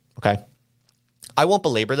degree. Okay. I won't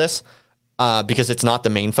belabor this because it's not the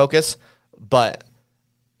main focus, but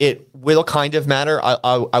it will kind of matter.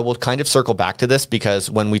 I will kind of circle back to this because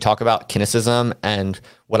when we talk about kineticism and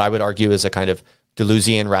what I would argue is a kind of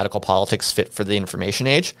Deleuzian radical politics fit for the information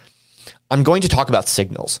age, I'm going to talk about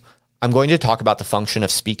signals. I'm going to talk about the function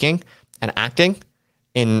of speaking and acting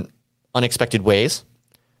in unexpected ways.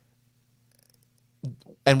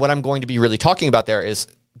 And what I'm going to be really talking about there is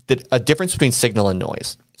a difference between signal and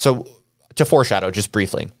noise. So to foreshadow just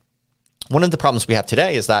briefly, one of the problems we have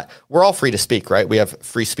today is that we're all free to speak, right? We have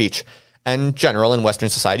free speech. And general in Western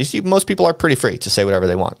societies, most people are pretty free to say whatever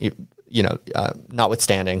they want,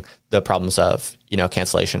 notwithstanding the problems of,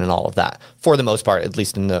 cancellation and all of that, for the most part, at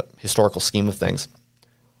least in the historical scheme of things.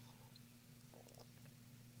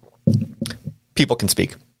 People can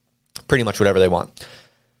speak pretty much whatever they want.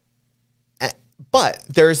 But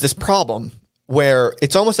there is this problem where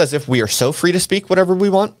it's almost as if we are so free to speak whatever we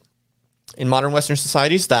want in modern Western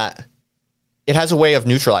societies that it has a way of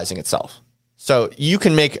neutralizing itself. So you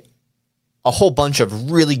can make a whole bunch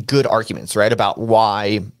of really good arguments, right, about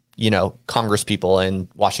why, Congress people in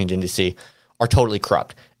Washington, D.C. are totally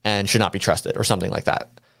corrupt and should not be trusted or something like that.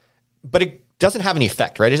 But it doesn't have any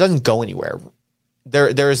effect, right? It doesn't go anywhere.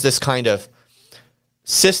 There is this kind of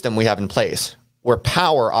system we have in place where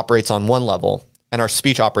power operates on one level and our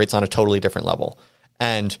speech operates on a totally different level.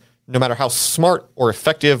 And no matter how smart or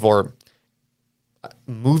effective or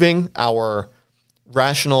moving our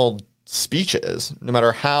rational speech is, no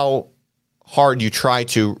matter how hard you try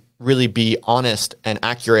to really be honest and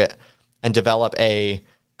accurate and develop a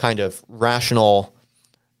kind of rational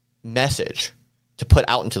message to put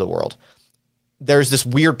out into the world, there's this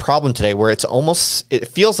weird problem today where it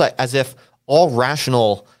feels like as if all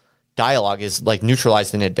rational dialogue is like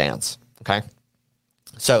neutralized in advance. Okay.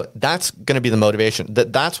 So that's going to be the motivation.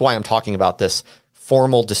 That's why I'm talking about this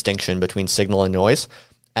formal distinction between signal and noise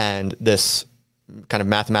and this kind of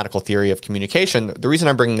mathematical theory of communication. The reason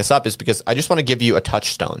I'm bringing this up is because I just want to give you a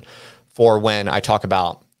touchstone for when I talk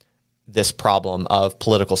about this problem of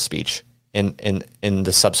political speech in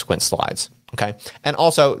the subsequent slides. Okay. And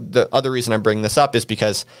also the other reason I'm bringing this up is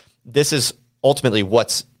because this is ultimately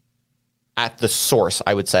what's at the source,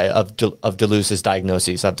 I would say, of Deleuze's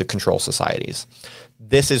diagnoses of the control societies.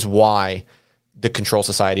 This is why the control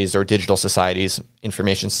societies or digital societies,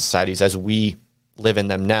 information societies, as we live in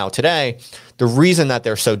them now today, the reason that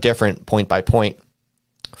they're so different point by point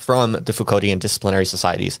from the Foucauldian disciplinary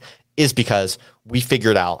societies is because we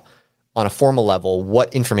figured out on a formal level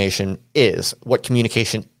what information is, what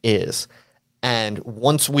communication is. And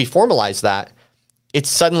once we formalize that, it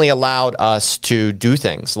suddenly allowed us to do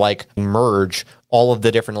things like merge all of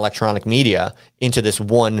the different electronic media into this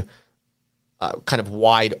one kind of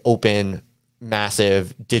wide open,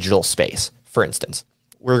 massive digital space. For instance,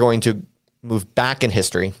 we're going to move back in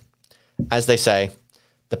history. As they say,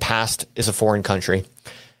 the past is a foreign country.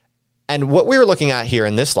 And what we're looking at here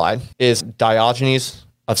in this slide is Diogenes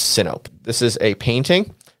of Sinope. This is a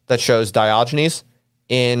painting that shows Diogenes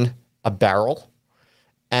in a barrel,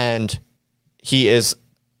 and he is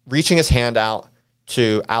reaching his hand out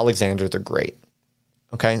to Alexander the Great.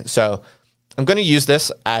 Okay, so I'm going to use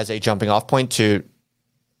this as a jumping off point to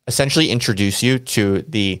essentially introduce you to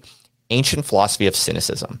the ancient philosophy of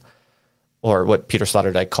cynicism, or what Peter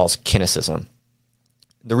Sloterdijk calls kineticism.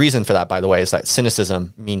 The reason for that, by the way, is that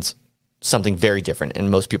cynicism means something very different in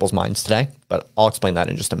most people's minds today, but I'll explain that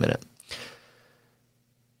in just a minute.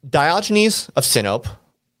 Diogenes of Sinope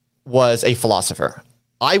was a philosopher.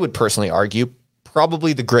 I would personally argue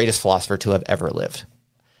probably the greatest philosopher to have ever lived.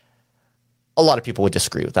 A lot of people would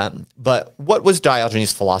disagree with that. But what was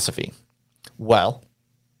Diogenes' philosophy? Well,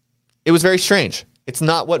 it was very strange. It's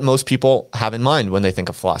not what most people have in mind when they think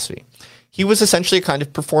of philosophy. He was essentially a kind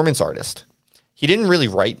of performance artist. He didn't really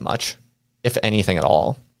write much, if anything at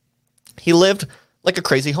all. He lived like a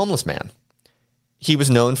crazy homeless man. He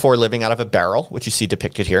was known for living out of a barrel, which you see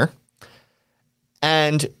depicted here.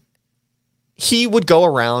 And he would go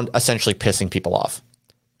around essentially pissing people off,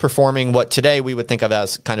 performing what today we would think of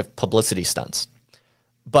as kind of publicity stunts.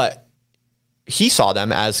 But he saw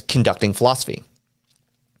them as conducting philosophy.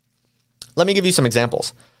 Let me give you some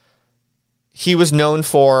examples. He was known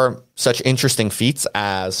for such interesting feats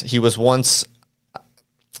as he was once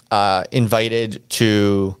invited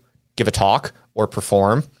to give a talk or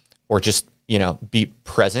perform or just, be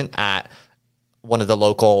present at one of the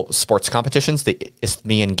local sports competitions, the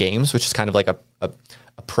Isthmian Games, which is kind of like a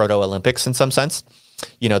proto-Olympics in some sense.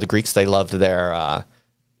 The Greeks, they loved their,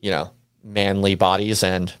 manly bodies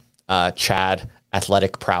and Chad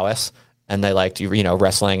athletic prowess. And they liked,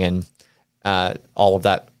 wrestling and all of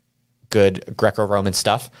that good Greco-Roman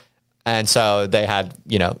stuff. And so they had,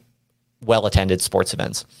 well-attended sports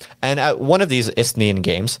events. And at one of these Isthmian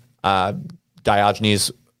Games,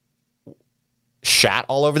 Diogenes shat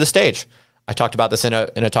all over the stage. I talked about this in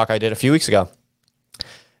a talk I did a few weeks ago.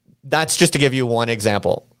 That's just to give you one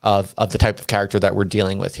example of the type of character that we're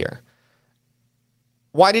dealing with here.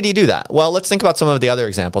 Why did he do that? Well, let's think about some of the other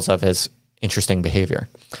examples of his interesting behavior.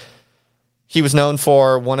 He was known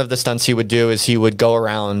for one of the stunts he would do is he would go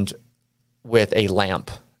around with a lamp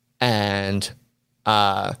and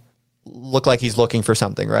look like he's looking for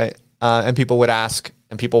something, right? And people would ask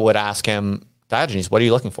him, Diogenes, what are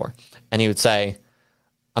you looking for? And he would say,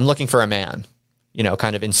 I'm looking for a man,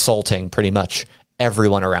 kind of insulting pretty much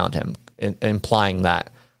everyone around him, implying that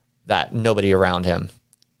nobody around him,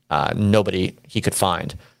 nobody he could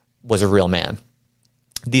find was a real man.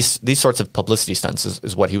 These sorts of publicity stunts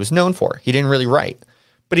is what he was known for. He didn't really write,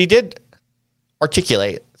 but he did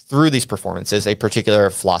articulate through these performances a particular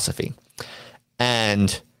philosophy.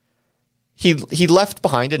 And he left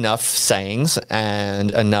behind enough sayings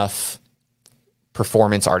and enough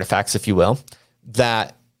performance artifacts, if you will,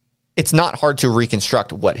 that it's not hard to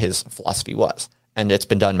reconstruct what his philosophy was. And it's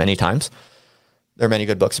been done many times. There are many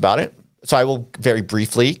good books about it. So I will very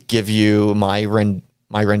briefly give you my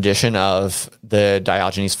rendition of the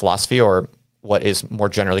Diogenes philosophy, or what is more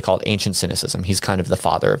generally called ancient cynicism. He's kind of the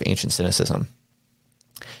father of ancient cynicism.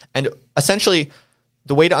 And essentially,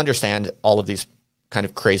 the way to understand all of these kind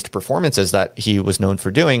of crazed performances that he was known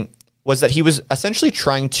for doing was that he was essentially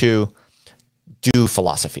trying to do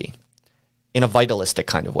philosophy in a vitalistic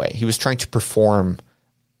kind of way. He was trying to perform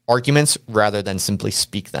arguments rather than simply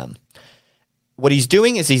speak them. What he's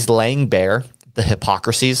doing is he's laying bare the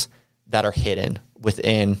hypocrisies that are hidden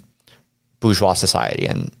within bourgeois society.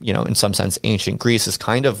 And, in some sense, ancient Greece is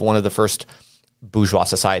kind of one of the first bourgeois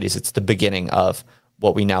societies. It's the beginning of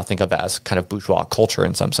what we now think of as kind of bourgeois culture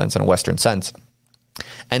in some sense, in a Western sense.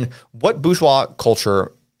 And what bourgeois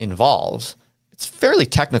culture involves, it's a fairly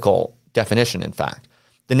technical definition, in fact.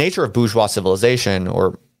 The nature of bourgeois civilization,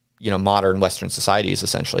 or, modern Western societies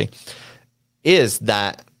essentially, is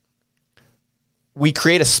that we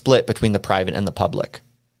create a split between the private and the public,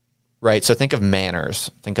 right? So think of manners.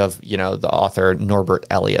 Think of, the author Norbert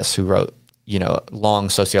Elias, who wrote, long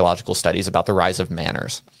sociological studies about the rise of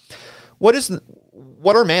manners.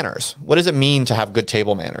 What are manners? What does it mean to have good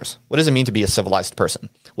table manners? What does it mean to be a civilized person?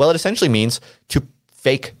 Well, it essentially means to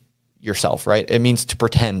fake yourself, right? It means to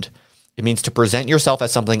pretend. It means to present yourself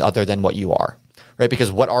as something other than what you are, right?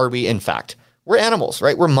 Because what are we, in fact? We're animals,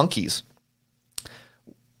 right? We're monkeys.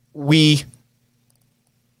 We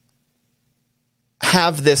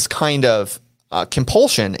have this kind of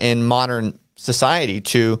compulsion in modern society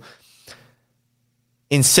to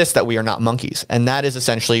insist that we are not monkeys. And that is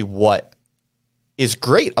essentially what is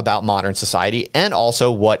great about modern society, and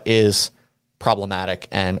also what is problematic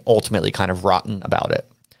and ultimately kind of rotten about it.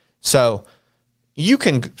 So you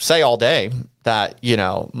can say all day that,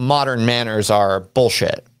 modern manners are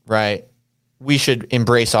bullshit, right? We should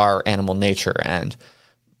embrace our animal nature, and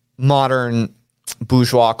modern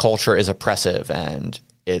bourgeois culture is oppressive, and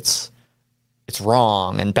it's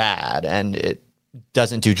wrong and bad, and it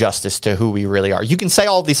doesn't do justice to who we really are. You can say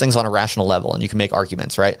all of these things on a rational level, and you can make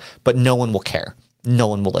arguments, right? But no one will care. No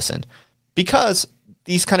one will listen, because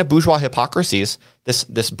these kind of bourgeois hypocrisies,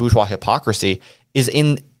 this bourgeois hypocrisy is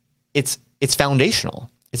it's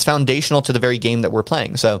foundational. It's foundational to the very game that we're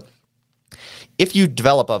playing. So if you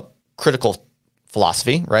develop a critical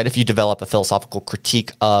philosophy, right? If you develop a philosophical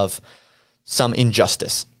critique of some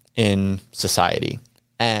injustice in society,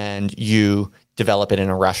 and you develop it in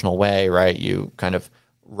a rational way, right? You kind of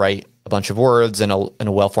write a bunch of words in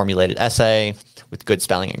a well-formulated essay with good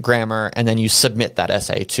spelling and grammar, and then you submit that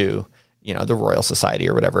essay to, the Royal Society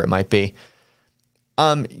or whatever it might be.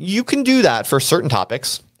 You can do that for certain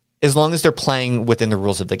topics as long as they're playing within the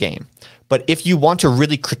rules of the game. But if you want to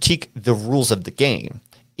really critique the rules of the game,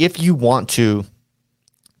 if you want to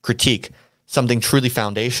critique something truly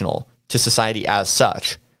foundational to society as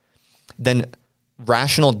such, then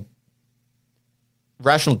rational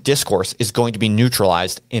discourse is going to be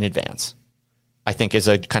neutralized in advance, I think, is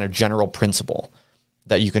a kind of general principle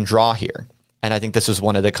that you can draw here. And I think this is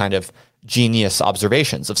one of the kind of genius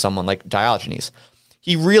observations of someone like Diogenes.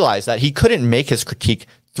 He realized that he couldn't make his critique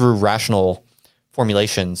through rational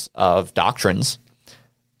formulations of doctrines,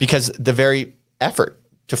 because the very effort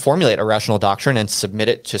to formulate a rational doctrine and submit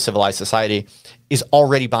it to civilized society is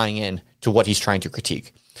already buying in to what he's trying to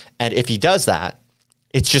critique. And if he does that,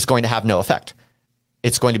 it's just going to have no effect.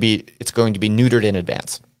 It's going to be neutered in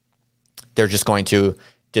advance. They're just going to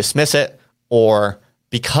dismiss it, or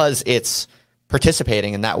because it's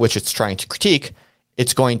participating in that which it's trying to critique,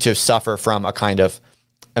 it's going to suffer from a kind of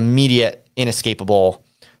immediate, inescapable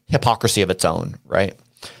hypocrisy of its own, right?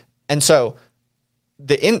 And so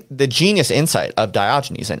the genius insight of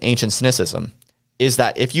Diogenes and ancient cynicism is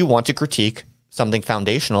that if you want to critique something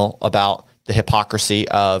foundational about the hypocrisy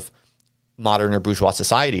of modern or bourgeois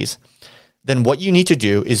societies, then what you need to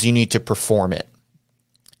do is you need to perform it.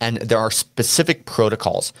 And there are specific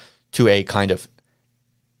protocols to a kind of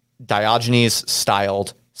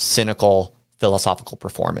Diogenes-styled, cynical, philosophical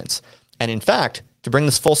performance. And in fact, to bring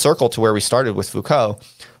this full circle to where we started with Foucault,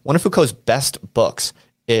 one of Foucault's best books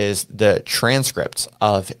is the transcripts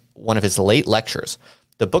of one of his late lectures.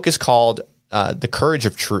 The book is called The Courage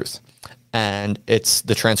of Truth, and it's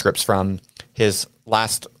the transcripts from his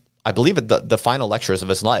last, I believe, the final lectures of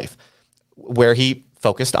his life, where he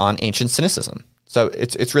focused on ancient cynicism. So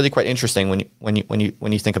it's really quite interesting when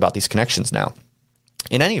you think about these connections now.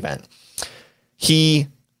 In any event, he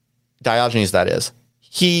Diogenes, that is,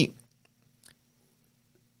 he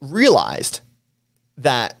realized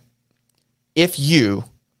that if you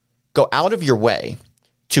go out of your way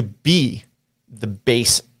to be the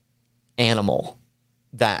base animal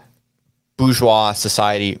that bourgeois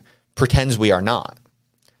society pretends we are not,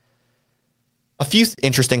 a few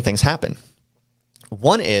interesting things happen.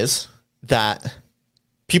 One is that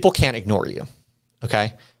people can't ignore you,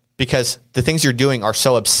 okay? Because the things you're doing are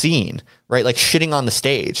so obscene, right? Like shitting on the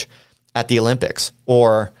stage at the Olympics,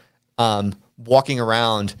 or walking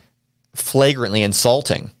around flagrantly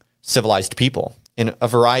insulting civilized people in a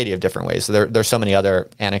variety of different ways. So there's so many other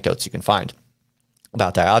anecdotes you can find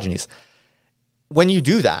about Diogenes. When you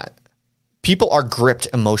do that, people are gripped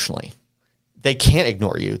emotionally. They can't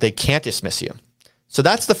ignore you. They can't dismiss you. So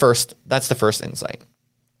that's the first insight.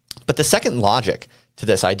 But the second logic to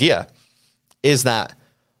this idea is that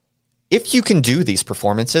if you can do these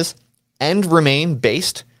performances and remain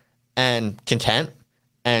based and content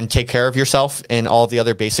and take care of yourself in all the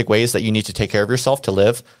other basic ways that you need to take care of yourself to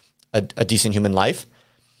live a decent human life,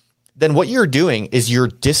 then what you're doing is you're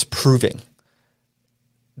disproving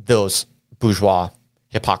those bourgeois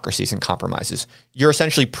hypocrisies and compromises. You're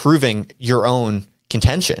essentially proving your own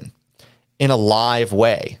contention in a live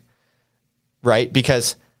way, right?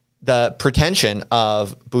 Because the pretension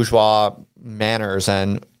of bourgeois manners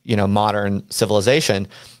and, you know, modern civilization,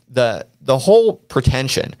 the whole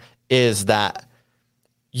pretension is that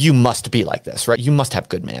you must be like this, right? You must have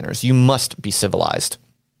good manners. You must be civilized.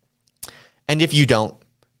 And if you don't,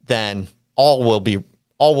 then all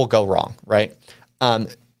will go wrong, right?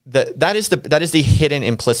 That is the hidden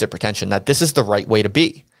implicit pretension that this is the right way to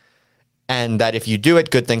be. And that if you do it,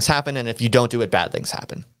 good things happen. And if you don't do it, bad things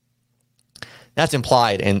happen. That's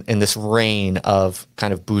implied in this reign of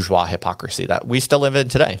kind of bourgeois hypocrisy that we still live in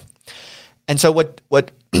today. And so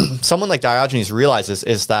what someone like Diogenes realizes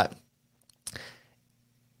is that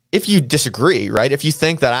if you disagree, right, if you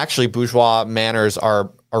think that actually bourgeois manners are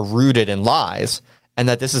rooted in lies and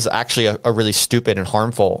that this is actually a really stupid and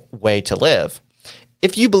harmful way to live,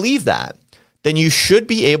 if you believe that, then you should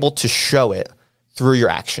be able to show it through your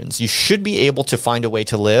actions. You should be able to find a way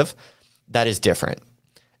to live that is different.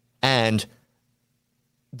 And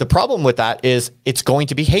the problem with that is it's going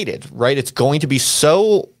to be hated, right? It's going to be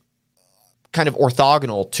so kind of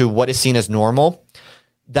orthogonal to what is seen as normal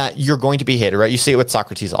that you're going to be hated, right? You see it with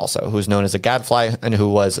Socrates also, who's known as a gadfly and who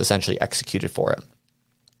was essentially executed for it.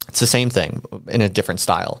 It's the same thing in a different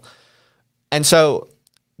style. And so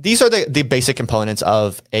these are the basic components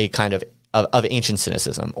of a kind of ancient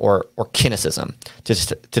cynicism or cynicism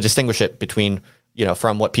to distinguish it between, you know,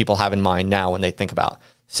 from what people have in mind now when they think about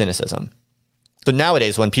cynicism. So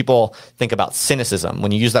nowadays, when people think about cynicism,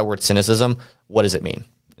 when you use that word cynicism, what does it mean?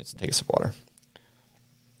 Let's take a sip of water.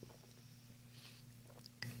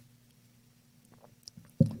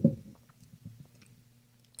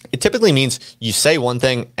 It typically means you say one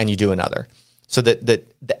thing and you do another. So that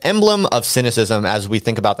the emblem of cynicism, as we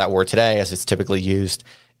think about that word today, as it's typically used,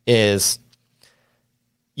 is,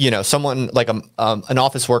 you know, someone like an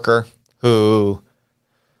office worker who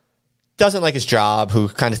doesn't like his job, who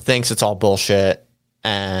kind of thinks it's all bullshit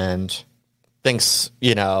and thinks,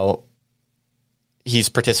 you know, he's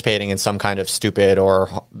participating in some kind of stupid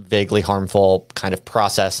or vaguely harmful kind of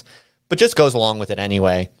process, but just goes along with it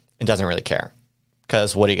anyway and doesn't really care.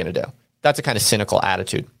 Because what are you going to do? That's a kind of cynical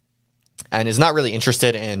attitude and is not really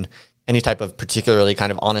interested in any type of particularly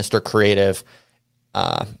kind of honest or creative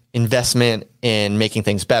investment in making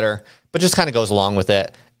things better, but just kind of goes along with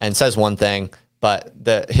it and says one thing, but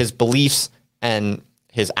his beliefs and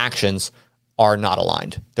his actions are not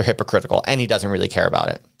aligned. They're hypocritical, and he doesn't really care about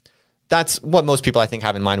it. That's what most people, I think,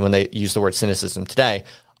 have in mind when they use the word cynicism today.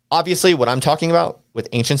 Obviously, what I'm talking about with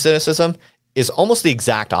ancient cynicism is almost the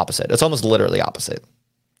exact opposite. It's almost literally opposite.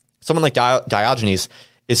 Someone like Diogenes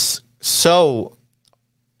is so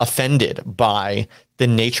offended by the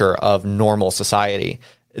nature of normal society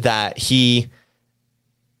that he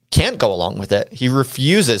can't go along with it. He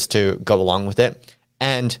refuses to go along with it,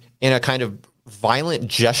 and in a kind of violent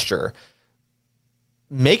gesture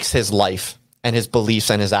makes his life and his beliefs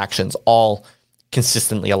and his actions all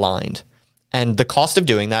consistently aligned. And the cost of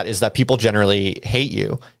doing that is that people generally hate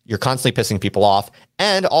you. You're constantly pissing people off.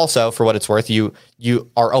 And also, for what it's worth, you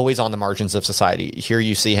are always on the margins of society. Here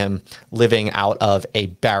you see him living out of a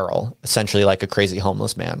barrel, essentially like a crazy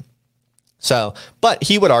homeless man. So, but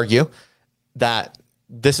he would argue that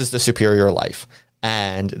this is the superior life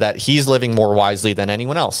and that he's living more wisely than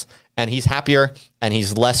anyone else. And he's happier and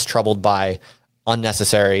he's less troubled by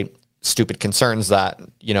unnecessary, stupid concerns that,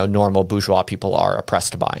 you know, normal bourgeois people are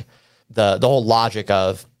oppressed by. The whole logic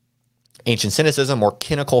of ancient cynicism or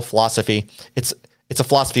cynical philosophy. It's a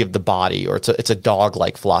philosophy of the body, or it's a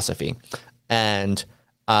dog-like philosophy. And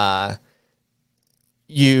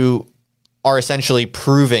you are essentially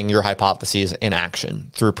proving your hypotheses in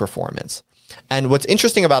action through performance. And what's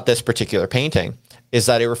interesting about this particular painting is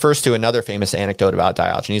that it refers to another famous anecdote about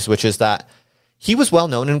Diogenes, which is that he was well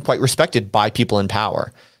known and quite respected by people in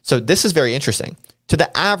power. So this is very interesting. To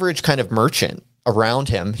the average kind of merchant around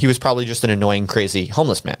him, he was probably just an annoying, crazy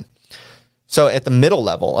homeless man. So at the middle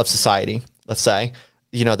level of society, let's say,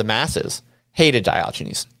 the masses hated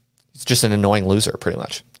Diogenes. He's just an annoying loser, pretty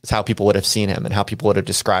much. It's how people would have seen him and how people would have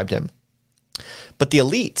described him. But the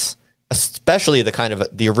elites, especially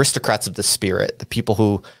the aristocrats of the spirit, the people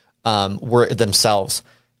who were themselves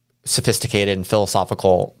sophisticated and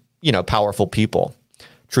philosophical, powerful people,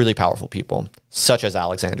 truly powerful people, such as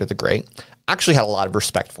Alexander the Great, actually had a lot of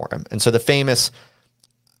respect for him. And so the famous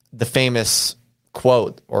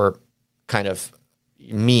quote or kind of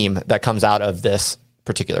meme that comes out of this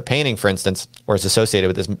particular painting, for instance, or is associated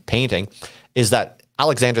with this painting, is that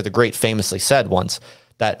Alexander the Great famously said once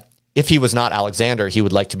that if he was not Alexander, he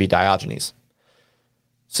would like to be Diogenes.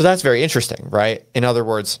 So that's very interesting, right? In other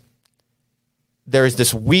words, there is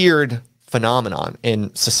this weird phenomenon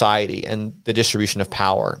in society and the distribution of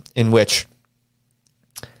power in which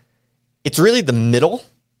it's really the middle,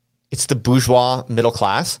 it's the bourgeois middle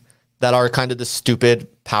class that are kind of the stupid,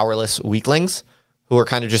 powerless weaklings who are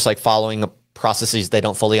kind of just like following processes they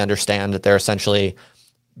don't fully understand, that they're essentially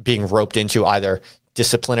being roped into either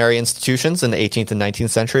disciplinary institutions in the 18th and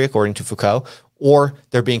 19th century, according to Foucault, or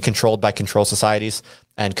they're being controlled by control societies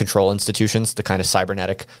and control institutions, the kind of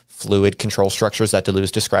cybernetic fluid control structures that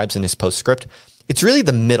Deleuze describes in his Postscript. It's really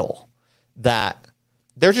the middle that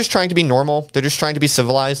they're just trying to be normal. They're just trying to be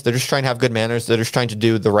civilized. They're just trying to have good manners. They're just trying to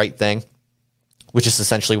do the right thing, which is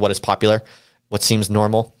essentially what is popular, what seems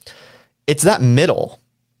normal. It's that middle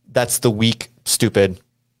that's the weak, stupid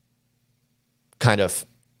kind of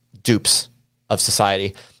dupes of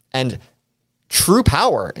society. And true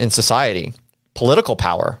power in society, political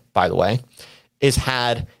power, by the way, is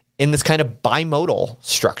had in this kind of bimodal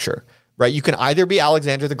structure, right? You can either be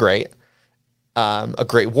Alexander the Great, a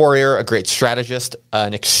great warrior, a great strategist,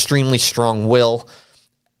 an extremely strong will,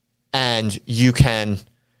 and you can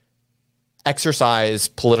exercise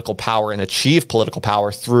political power and achieve political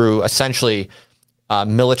power through essentially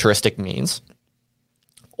militaristic means.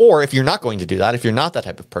 Or if you're not going to do that, if you're not that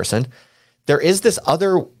type of person, there is this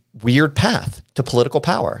other weird path to political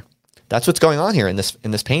power. That's what's going on here in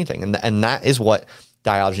this painting. And that is what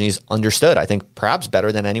Diogenes understood, I think, perhaps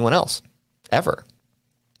better than anyone else ever.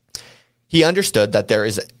 He understood that there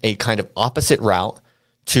is a kind of opposite route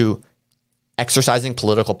to exercising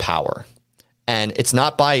political power. And it's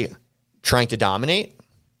not by trying to dominate,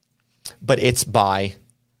 but it's by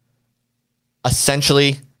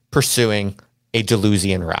essentially pursuing a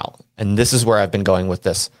Deleuzian route. And this is where I've been going with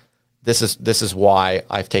this. This is why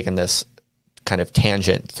I've taken this kind of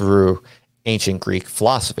tangent through ancient Greek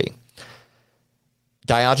philosophy.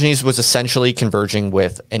 Diogenes was essentially converging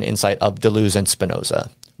with an insight of Deleuze and Spinoza,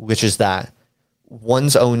 which is that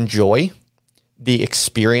one's own joy, the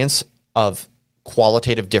experience of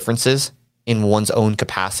qualitative differences in one's own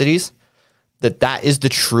capacities, that is the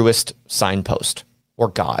truest signpost or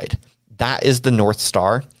guide. That is the North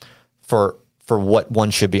Star for what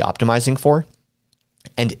one should be optimizing for.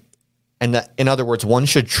 And that, in other words, one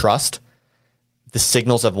should trust the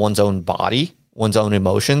signals of one's own body, one's own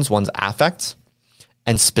emotions, one's affects,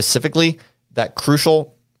 and specifically that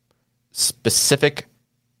crucial, specific,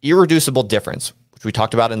 irreducible difference, which we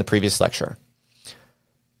talked about in the previous lecture.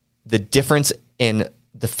 The difference in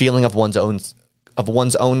the feeling of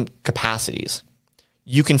one's own capacities.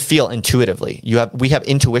 You can feel intuitively. We have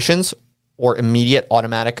intuitions or immediate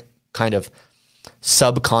automatic kind of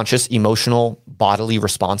subconscious emotional bodily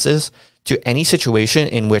responses to any situation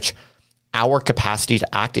in which our capacity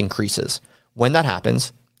to act increases. When that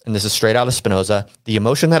happens, and this is straight out of Spinoza, the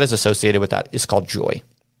emotion that is associated with that is called joy.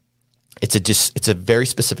 It's a very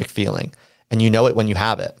specific feeling, and you know it when you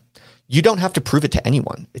have it. You don't have to prove it to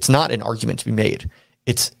anyone. It's not an argument to be made.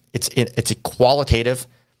 It's a qualitative,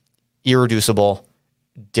 irreducible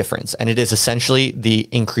difference, and it is essentially the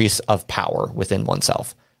increase of power within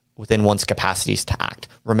oneself, within one's capacities to act.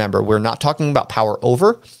 Remember, we're not talking about power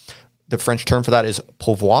over. The French term for that is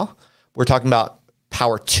pouvoir. We're talking about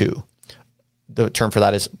power to. The term for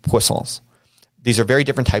that is puissance. These are very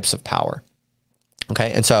different types of power.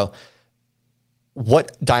 Okay, and so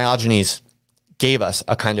what Diogenes gave us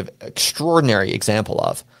a kind of extraordinary example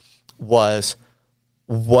of was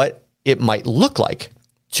what it might look like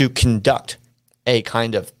to conduct a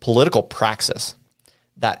kind of political praxis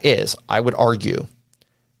that is, I would argue,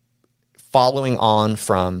 following on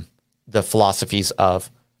from the philosophies of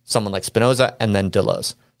someone like Spinoza and then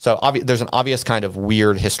Deleuze. So there's an obvious kind of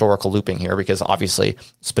weird historical looping here, because obviously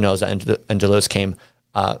Spinoza and Deleuze came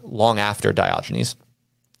long after Diogenes.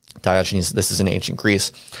 Diogenes, this is in ancient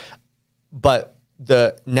Greece. But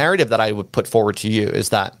the narrative that I would put forward to you is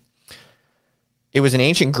that it was in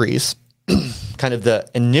ancient Greece, kind of the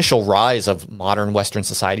initial rise of modern Western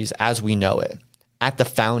societies as we know it, at the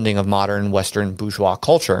founding of modern Western bourgeois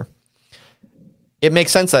culture. It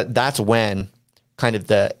makes sense that that's when kind of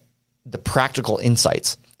the practical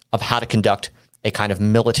insights of how to conduct a kind of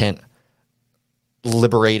militant,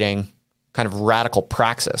 liberating, kind of radical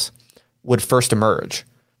praxis would first emerge,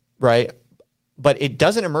 right? But it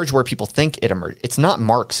doesn't emerge where people think it emerged. It's not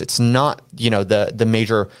Marx. It's not, the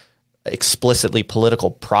major explicitly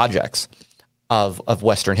political projects of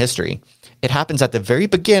Western history. It happens at the very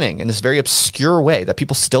beginning in this very obscure way that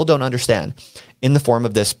people still don't understand, in the form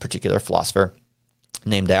of this particular philosopher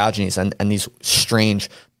named Diogenes and these strange,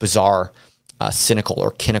 bizarre, cynical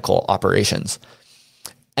or cynical operations.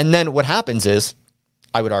 And then what happens is,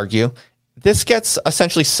 I would argue, this gets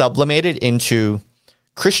essentially sublimated into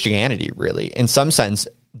Christianity, really. In some sense,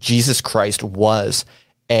 Jesus Christ was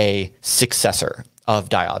a successor of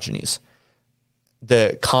Diogenes.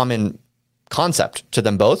 The common concept to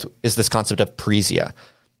them both is this concept of parrhesia.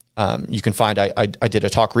 You can find, I did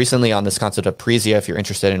a talk recently on this concept of parrhesia. If you're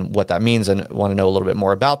interested in what that means and want to know a little bit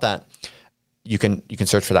more about that, you can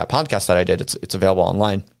search for that podcast that I did. It's available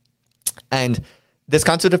online. And this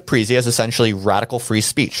concept of parrhesia is essentially radical free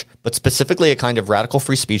speech, but specifically a kind of radical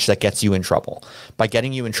free speech that gets you in trouble. By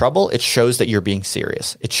getting you in trouble, it shows that you're being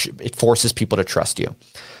serious. It forces people to trust you.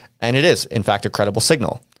 And it is, in fact, a credible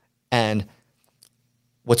signal. And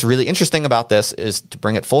what's really interesting about this is, to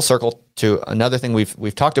bring it full circle to another thing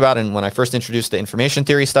we've talked about. And when I first introduced the information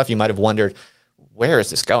theory stuff, you might have wondered, where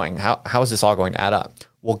is this going? How is this all going to add up?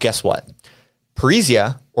 Well, guess what?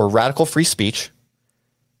 Parrhesia, or radical free speech,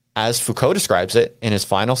 as Foucault describes it in his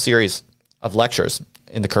final series of lectures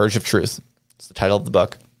in The Courage of Truth, it's the title of the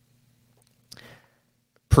book.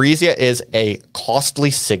 Parrhesia is a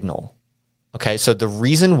costly signal. Okay, so the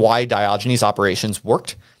reason why Diogenes' operations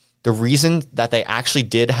worked, the reason that they actually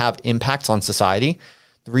did have impacts on society,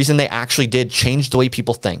 the reason they actually did change the way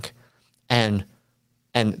people think, and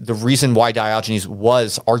the reason why Diogenes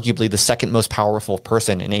was arguably the second most powerful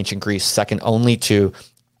person in ancient Greece, second only to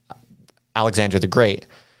Alexander the Great,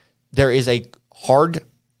 there is a hard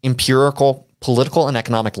empirical political and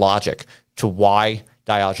economic logic to why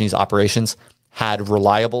Diogenes' operations had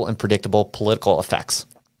reliable and predictable political effects.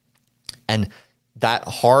 And that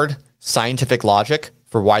hard scientific logic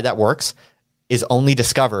for why that works is only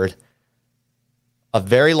discovered a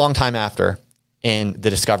very long time after, in the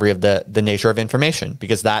discovery of the nature of information,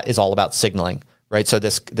 because that is all about signaling, right? So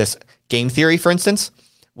this game theory, for instance,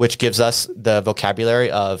 which gives us the vocabulary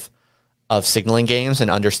of signaling games and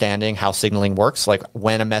understanding how signaling works, like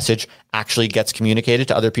when a message actually gets communicated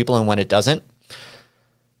to other people and when it doesn't,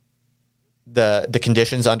 the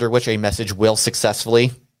conditions under which a message will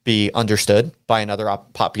successfully be understood by another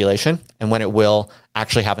population, and when it will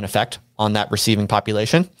actually have an effect on that receiving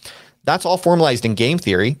population. That's all formalized in game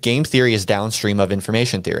theory. Game theory is downstream of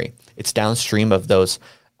information theory. It's downstream of those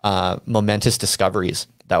momentous discoveries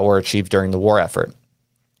that were achieved during the war effort.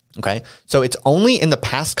 Okay, so it's only in the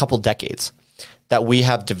past couple decades that we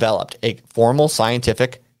have developed a formal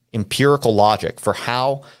scientific empirical logic for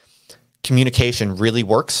how communication really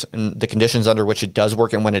works and the conditions under which it does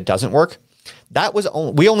work and when it doesn't work. That was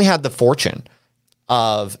we only had the fortune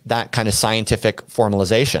of that kind of scientific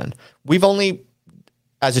formalization. We've only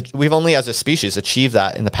as a species achieved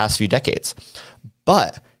that in the past few decades.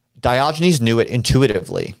 But Diogenes knew it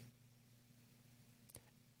intuitively.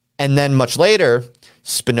 And then much later,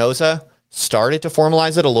 Spinoza started to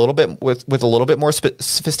formalize it a little bit with a little bit more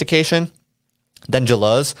sophistication. Then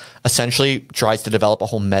Deleuze essentially tries to develop a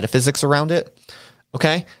whole metaphysics around it.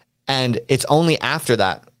 Okay? And it's only after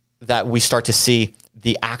that we start to see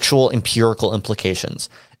the actual empirical implications.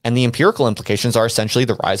 And the empirical implications are essentially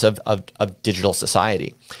the rise of digital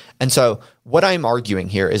society. And so what I'm arguing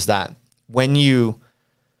here is that when you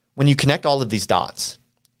connect all of these dots,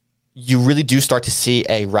 you really do start to see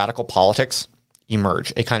a radical politics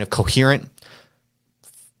emerge, a kind of coherent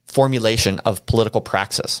formulation of political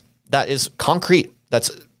praxis that is concrete, that's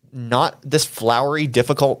not this flowery,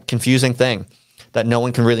 difficult, confusing thing that no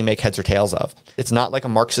one can really make heads or tails of. It's not like a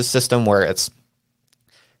Marxist system where it's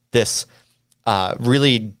this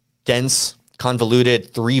really dense,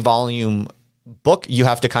 convoluted 3-volume book you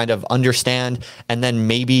have to kind of understand, and then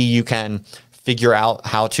maybe you can figure out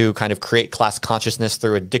how to kind of create class consciousness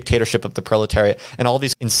through a dictatorship of the proletariat and all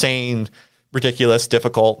these insane, ridiculous,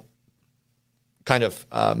 difficult kind of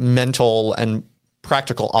mental and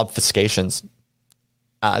practical obfuscations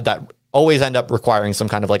that always end up requiring some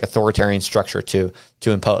kind of like authoritarian structure to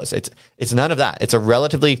impose. It's none of that. It's a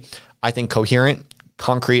relatively, I think, coherent,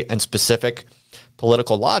 concrete, and specific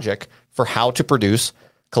political logic for how to produce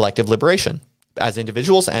collective liberation as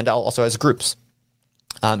individuals and also as groups.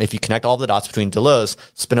 If you connect all the dots between Deleuze,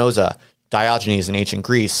 Spinoza, Diogenes in ancient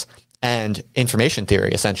Greece, and information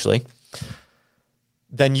theory, essentially,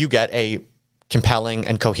 then you get a compelling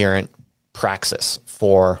and coherent praxis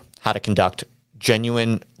for how to conduct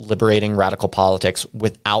genuine, liberating, radical politics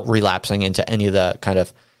without relapsing into any of the kind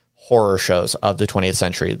of horror shows of the 20th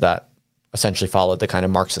century that essentially followed the kind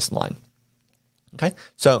of Marxist line. Okay,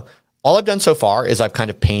 so all I've done so far is I've kind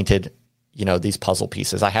of painted, these puzzle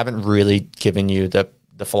pieces. I haven't really given you the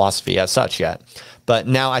philosophy as such yet, but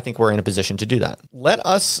now I think we're in a position to do that. Let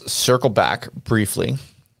us circle back briefly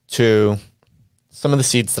to some of the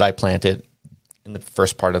seeds that I planted in the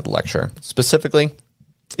first part of the lecture. Specifically,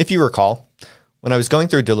 if you recall, when I was going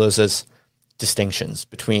through Deleuze's distinctions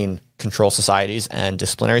between control societies and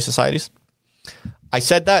disciplinary societies, I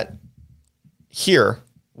said that here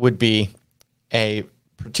would be a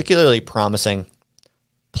particularly promising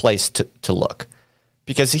place to look.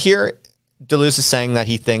 Because here, Deleuze is saying that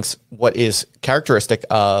he thinks what is characteristic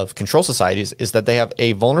of control societies is that they have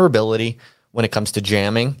a vulnerability when it comes to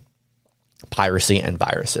jamming, piracy, and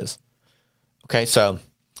viruses. Okay, so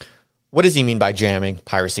what does he mean by jamming,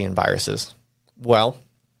 piracy, and viruses? Well,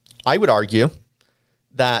 I would argue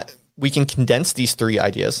that we can condense these three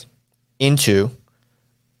ideas into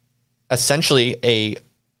essentially a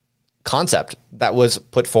concept that was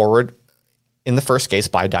put forward in the first case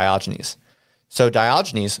by Diogenes. So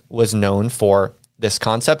Diogenes was known for this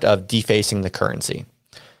concept of defacing the currency.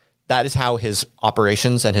 That is how his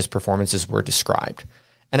operations and his performances were described.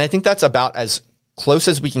 And I think that's about as close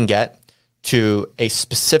as we can get to a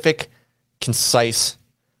specific, concise,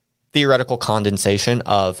 theoretical condensation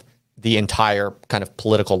of the entire kind of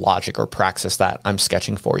political logic or praxis that I'm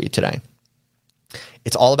sketching for you today.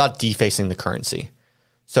 It's all about defacing the currency.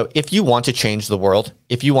 So if you want to change the world,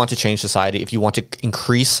 if you want to change society, if you want to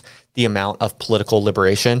increase the amount of political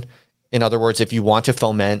liberation, in other words, if you want to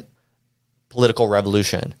foment political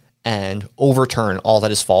revolution and overturn all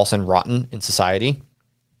that is false and rotten in society,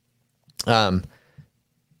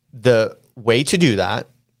 the way to do that,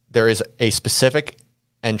 there is a specific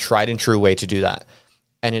and tried and true way to do that.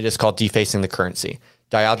 And it is called defacing the currency.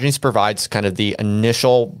 Diogenes provides kind of the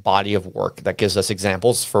initial body of work that gives us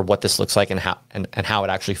examples for what this looks like and how it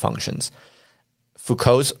actually functions.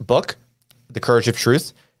 Foucault's book, The Courage of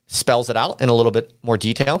Truth, spells it out in a little bit more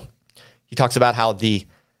detail. He talks about how the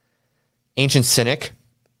ancient cynic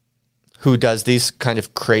who does these kind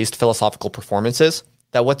of crazed philosophical performances,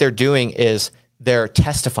 that what they're doing is they're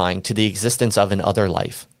testifying to the existence of another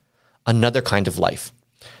life, another kind of life,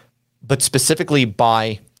 but specifically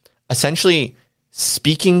by essentially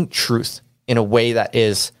speaking truth in a way that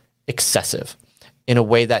is excessive, in a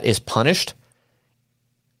way that is punished.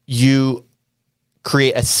 You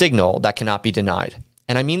create a signal that cannot be denied.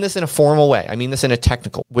 And I mean this in a formal way. I mean this in a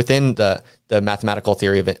technical, within the mathematical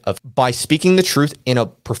theory of it, of by speaking the truth in a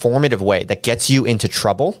performative way that gets you into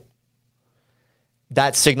trouble,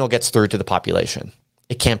 that signal gets through to the population.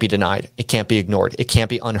 It can't be denied. It can't be ignored. It can't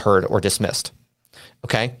be unheard or dismissed.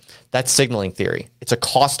 Okay? That's signaling theory. It's a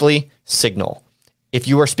costly signal. If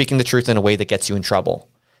you are speaking the truth in a way that gets you in trouble,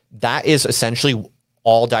 that is essentially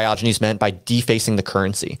all Diogenes meant by defacing the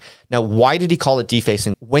currency. Now, why did he call it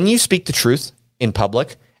defacing? When you speak the truth in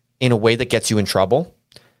public in a way that gets you in trouble,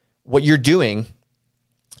 what you're doing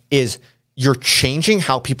is you're changing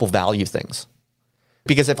how people value things.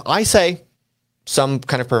 Because if I say some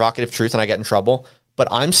kind of provocative truth and I get in trouble, but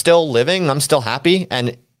I'm still living, I'm still happy,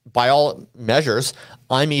 and by all measures,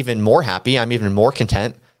 I'm even more happy, I'm even more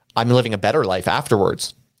content, I'm living a better life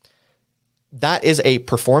afterwards. That is a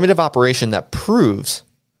performative operation that proves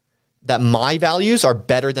that my values are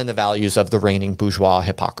better than the values of the reigning bourgeois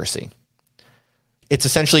hypocrisy. It's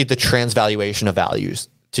essentially the transvaluation of values,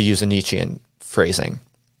 to use a Nietzschean phrasing.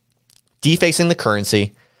 Defacing the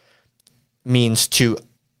currency means to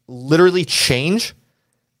literally change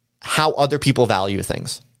how other people value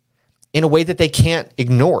things in a way that they can't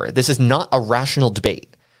ignore. This is not a rational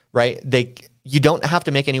debate, right? You don't have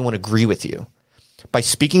to make anyone agree with you. By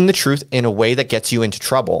speaking the truth in a way that gets you into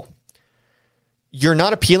trouble, you're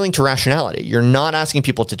not appealing to rationality. You're not asking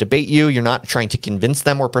people to debate you. You're not trying to convince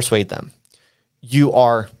them or persuade them. You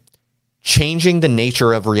are changing the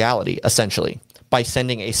nature of reality, essentially, by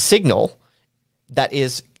sending a signal that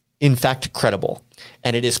is in fact credible.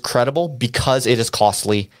 And it is credible because it is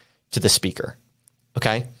costly to the speaker.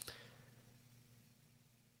 Okay?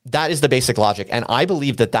 That is the basic logic. And I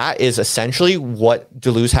believe that that is essentially what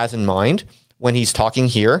Deleuze has in mind when he's talking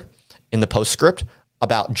here in the postscript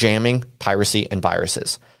about jamming, piracy, and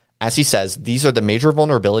viruses. As he says, these are the major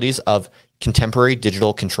vulnerabilities of contemporary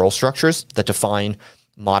digital control structures that define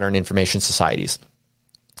modern information societies.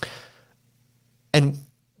 And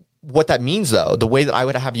what that means, though, the way that I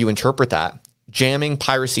would have you interpret that, jamming,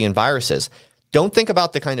 piracy, and viruses, don't think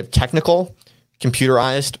about the kind of technical,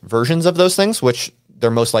 computerized versions of those things, which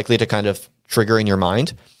they're most likely to kind of trigger in your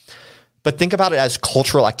mind, but think about it as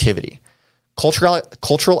cultural activity.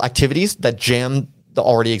 Cultural activities that jam the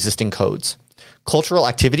already existing codes. Cultural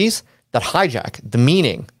activities that hijack the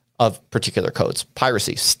meaning of particular codes.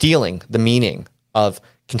 Piracy, stealing the meaning of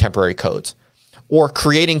contemporary codes, or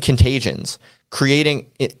creating contagions,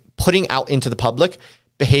 putting out into the public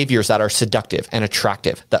behaviors that are seductive and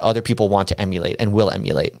attractive that other people want to emulate and will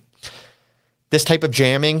emulate. This type of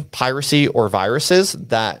jamming, piracy, or viruses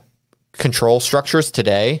that control structures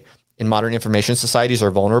today in modern information societies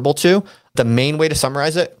are vulnerable to, the main way to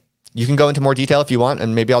summarize it, you can go into more detail if you want,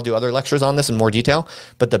 and maybe I'll do other lectures on this in more detail,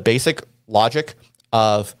 but the basic logic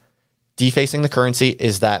of defacing the currency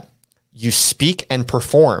is that you speak and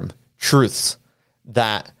perform truths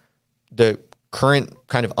that the current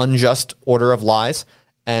kind of unjust order of lies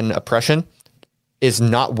and oppression is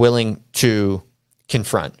not willing to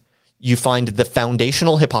confront. You find the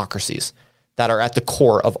foundational hypocrisies that are at the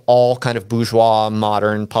core of all kind of bourgeois,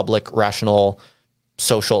 modern, public, rational,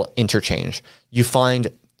 social interchange. You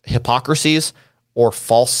find hypocrisies or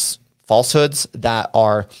falsehoods that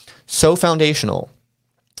are so foundational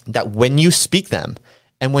that when you speak them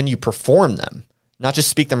and when you perform them, not just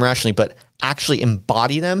speak them rationally, but actually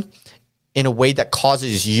embody them in a way that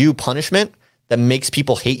causes you punishment, that makes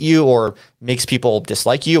people hate you or makes people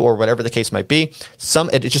dislike you or whatever the case might be.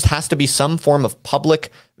 It just has to be some form of public,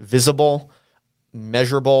 visible,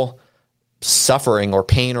 measurable suffering or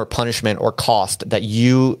pain or punishment or cost that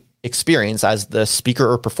you experience as the speaker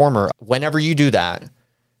or performer. Whenever you do that,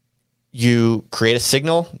 you create a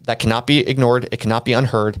signal that cannot be ignored, it cannot be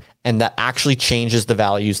unheard, and that actually changes the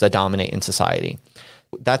values that dominate in society.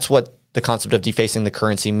 That's what the concept of defacing the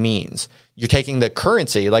currency means. You're taking the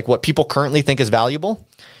currency, like what people currently think is valuable,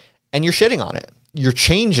 and you're shitting on it. You're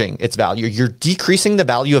changing its value. You're decreasing the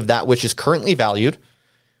value of that which is currently valued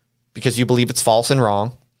because you believe it's false and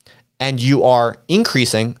wrong, and you are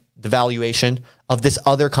increasing the valuation of this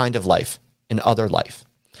other kind of life, an other life.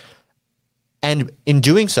 And in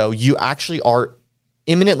doing so, you actually are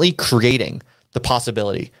imminently creating the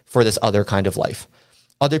possibility for this other kind of life.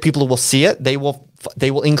 Other people will see it. They will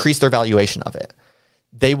increase their valuation of it.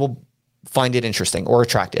 They will find it interesting or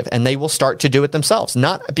attractive, and they will start to do it themselves.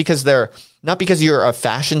 Not because you're a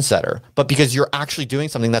fashion setter, but because you're actually doing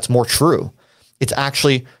something that's more true. It's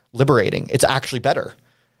actually liberating. It's actually better.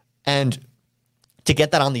 And to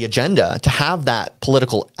get that on the agenda, to have that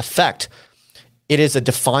political effect, it is a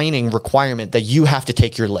defining requirement that you have to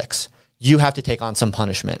take your licks. You have to take on some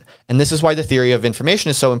punishment. And this is why the theory of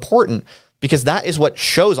information is so important, because that is what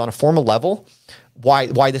shows on a formal level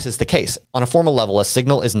why this is the case. On a formal level, a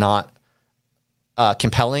signal is not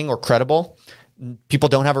compelling or credible. People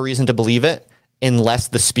don't have a reason to believe it unless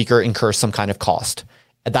the speaker incurs some kind of cost.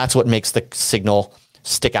 And that's what makes the signal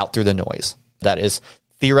stick out through the noise. That is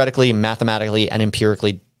theoretically, mathematically, and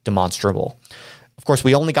empirically demonstrable. Of course,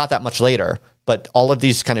 we only got that much later, but all of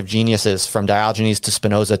these kind of geniuses from Diogenes to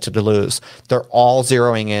Spinoza to Deleuze, they're all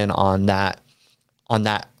zeroing in on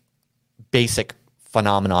that basic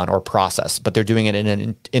phenomenon or process, but they're doing it in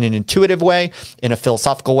an intuitive way, in a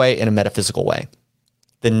philosophical way, in a metaphysical way.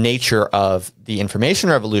 The nature of the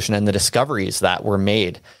information revolution and the discoveries that were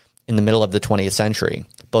made in the middle of the 20th century,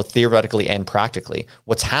 both theoretically and practically,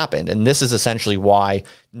 what's happened, and this is essentially why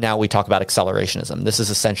now we talk about accelerationism. This is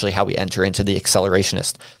essentially how we enter into the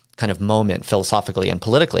accelerationist kind of moment philosophically and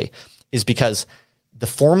politically, is because the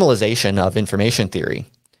formalization of information theory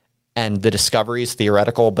and the discoveries,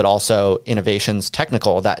 theoretical, but also innovations,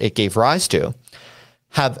 technical, that it gave rise to,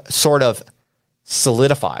 have sort of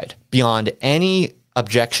solidified beyond any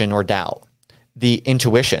objection or doubt the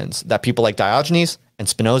intuitions that people like Diogenes and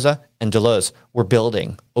Spinoza and Deleuze were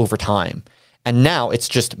building over time. And now it's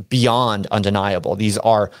just beyond undeniable. These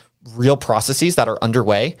are real processes that are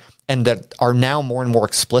underway and that are now more and more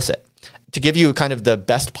explicit. To give you kind of the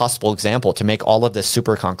best possible example to make all of this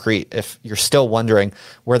super concrete, if you're still wondering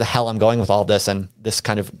where the hell I'm going with all this and this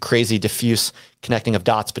kind of crazy diffuse connecting of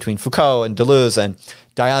dots between Foucault and Deleuze and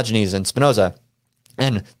Diogenes and Spinoza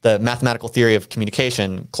and the mathematical theory of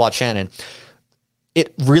communication, Claude Shannon,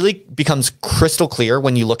 it really becomes crystal clear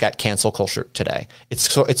when you look at cancel culture today. It's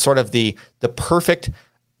sort of the perfect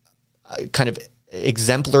kind of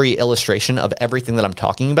exemplary illustration of everything that I'm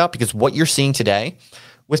talking about, because what you're seeing today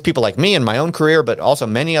with people like me in my own career, but also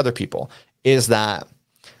many other people, is that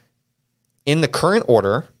in the current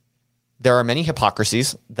order, there are many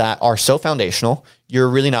hypocrisies that are so foundational, you're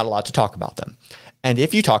really not allowed to talk about them. And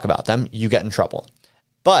if you talk about them, you get in trouble.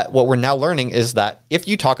 But what we're now learning is that if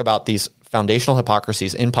you talk about these foundational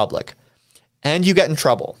hypocrisies in public and you get in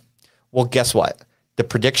trouble, well, guess what? The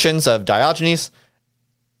predictions of Diogenes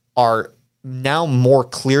are now more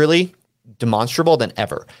clearly demonstrable than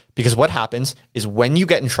ever. Because what happens is when you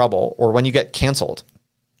get in trouble or when you get canceled,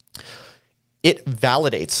 it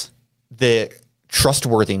validates the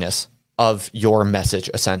trustworthiness of your message,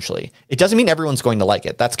 essentially. It doesn't mean everyone's going to like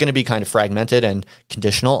it. That's going to be kind of fragmented and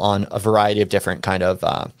conditional on a variety of different kind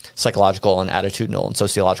of psychological and attitudinal and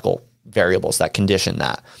sociological variables that condition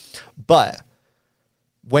that. But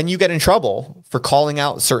when you get in trouble for calling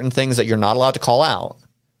out certain things that you're not allowed to call out,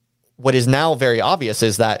 what is now very obvious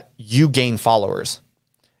is that you gain followers.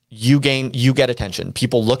 You get attention.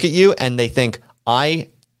 People look at you and they think, I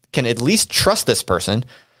can at least trust this person.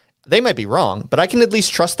 They might be wrong, but I can at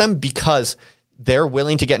least trust them because they're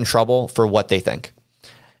willing to get in trouble for what they think.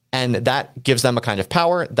 And that gives them a kind of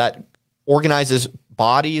power that organizes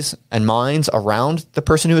bodies and minds around the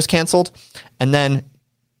person who is canceled. And then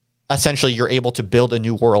essentially you're able to build a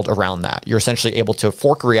new world around that. You're essentially able to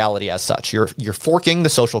fork reality as such. You're forking the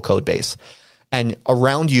social code base, and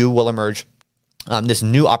around you will emerge this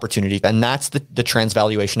new opportunity. And that's the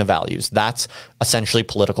transvaluation of values. That's essentially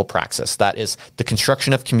political praxis. That is the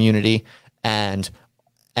construction of community, and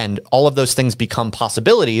all of those things become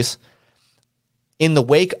possibilities in the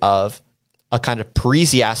wake of a kind of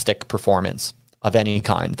Parrhesiastic performance of any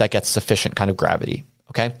kind that gets sufficient kind of gravity.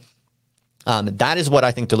 Okay. That is what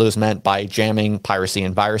I think Deleuze meant by jamming piracy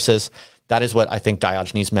and viruses. That is what I think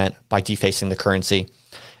Diogenes meant by defacing the currency.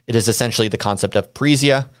 It is essentially the concept of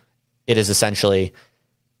parrhesia. It is essentially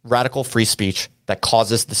radical free speech that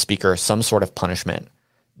causes the speaker some sort of punishment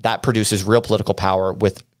that produces real political power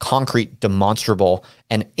with concrete, demonstrable,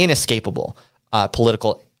 and inescapable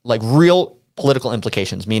real political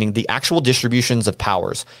implications, meaning the actual distributions of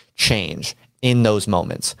powers change in those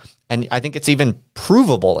moments. And I think it's even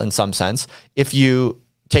provable in some sense if you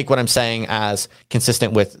take what I'm saying as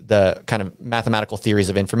consistent with the kind of mathematical theories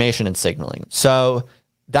of information and signaling. So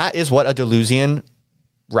that is what a Deleuzian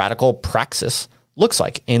radical praxis looks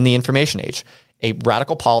like in the information age. A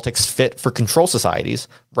radical politics fit for control societies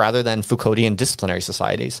rather than Foucauldian disciplinary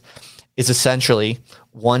societies is essentially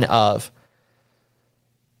one of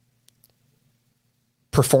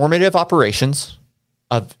performative operations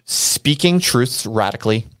of speaking truths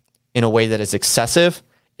radically in a way that is excessive,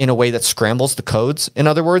 in a way that scrambles the codes, in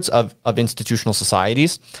other words, of institutional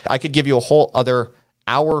societies. I could give you a whole other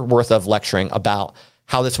hour worth of lecturing about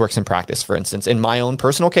how this works in practice. For instance, in my own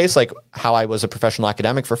personal case, like how I was a professional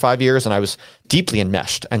academic for 5 years and I was deeply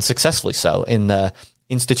enmeshed and successfully so in the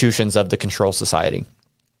institutions of the control society.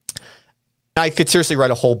 I could seriously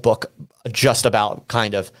write a whole book just about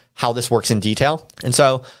kind of how this works in detail. And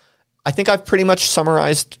so I think I've pretty much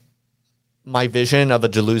summarized my vision of a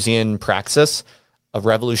Deleuzian praxis, a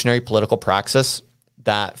revolutionary political praxis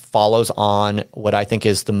that follows on what I think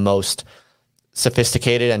is the most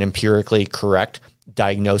sophisticated and empirically correct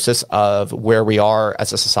diagnosis of where we are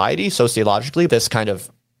as a society sociologically. This kind of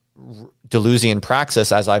Deleuzian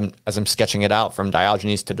praxis, as I'm sketching it out from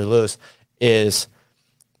Diogenes to Deleuze, is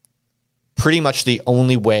pretty much the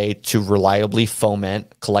only way to reliably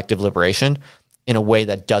foment collective liberation in a way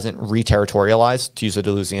that doesn't re-territorialize, to use a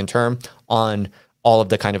Deleuzian term, on all of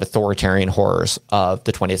the kind of authoritarian horrors of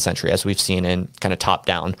the 20th century, as we've seen in kind of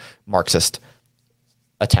top-down Marxist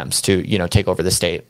attempts to, take over the state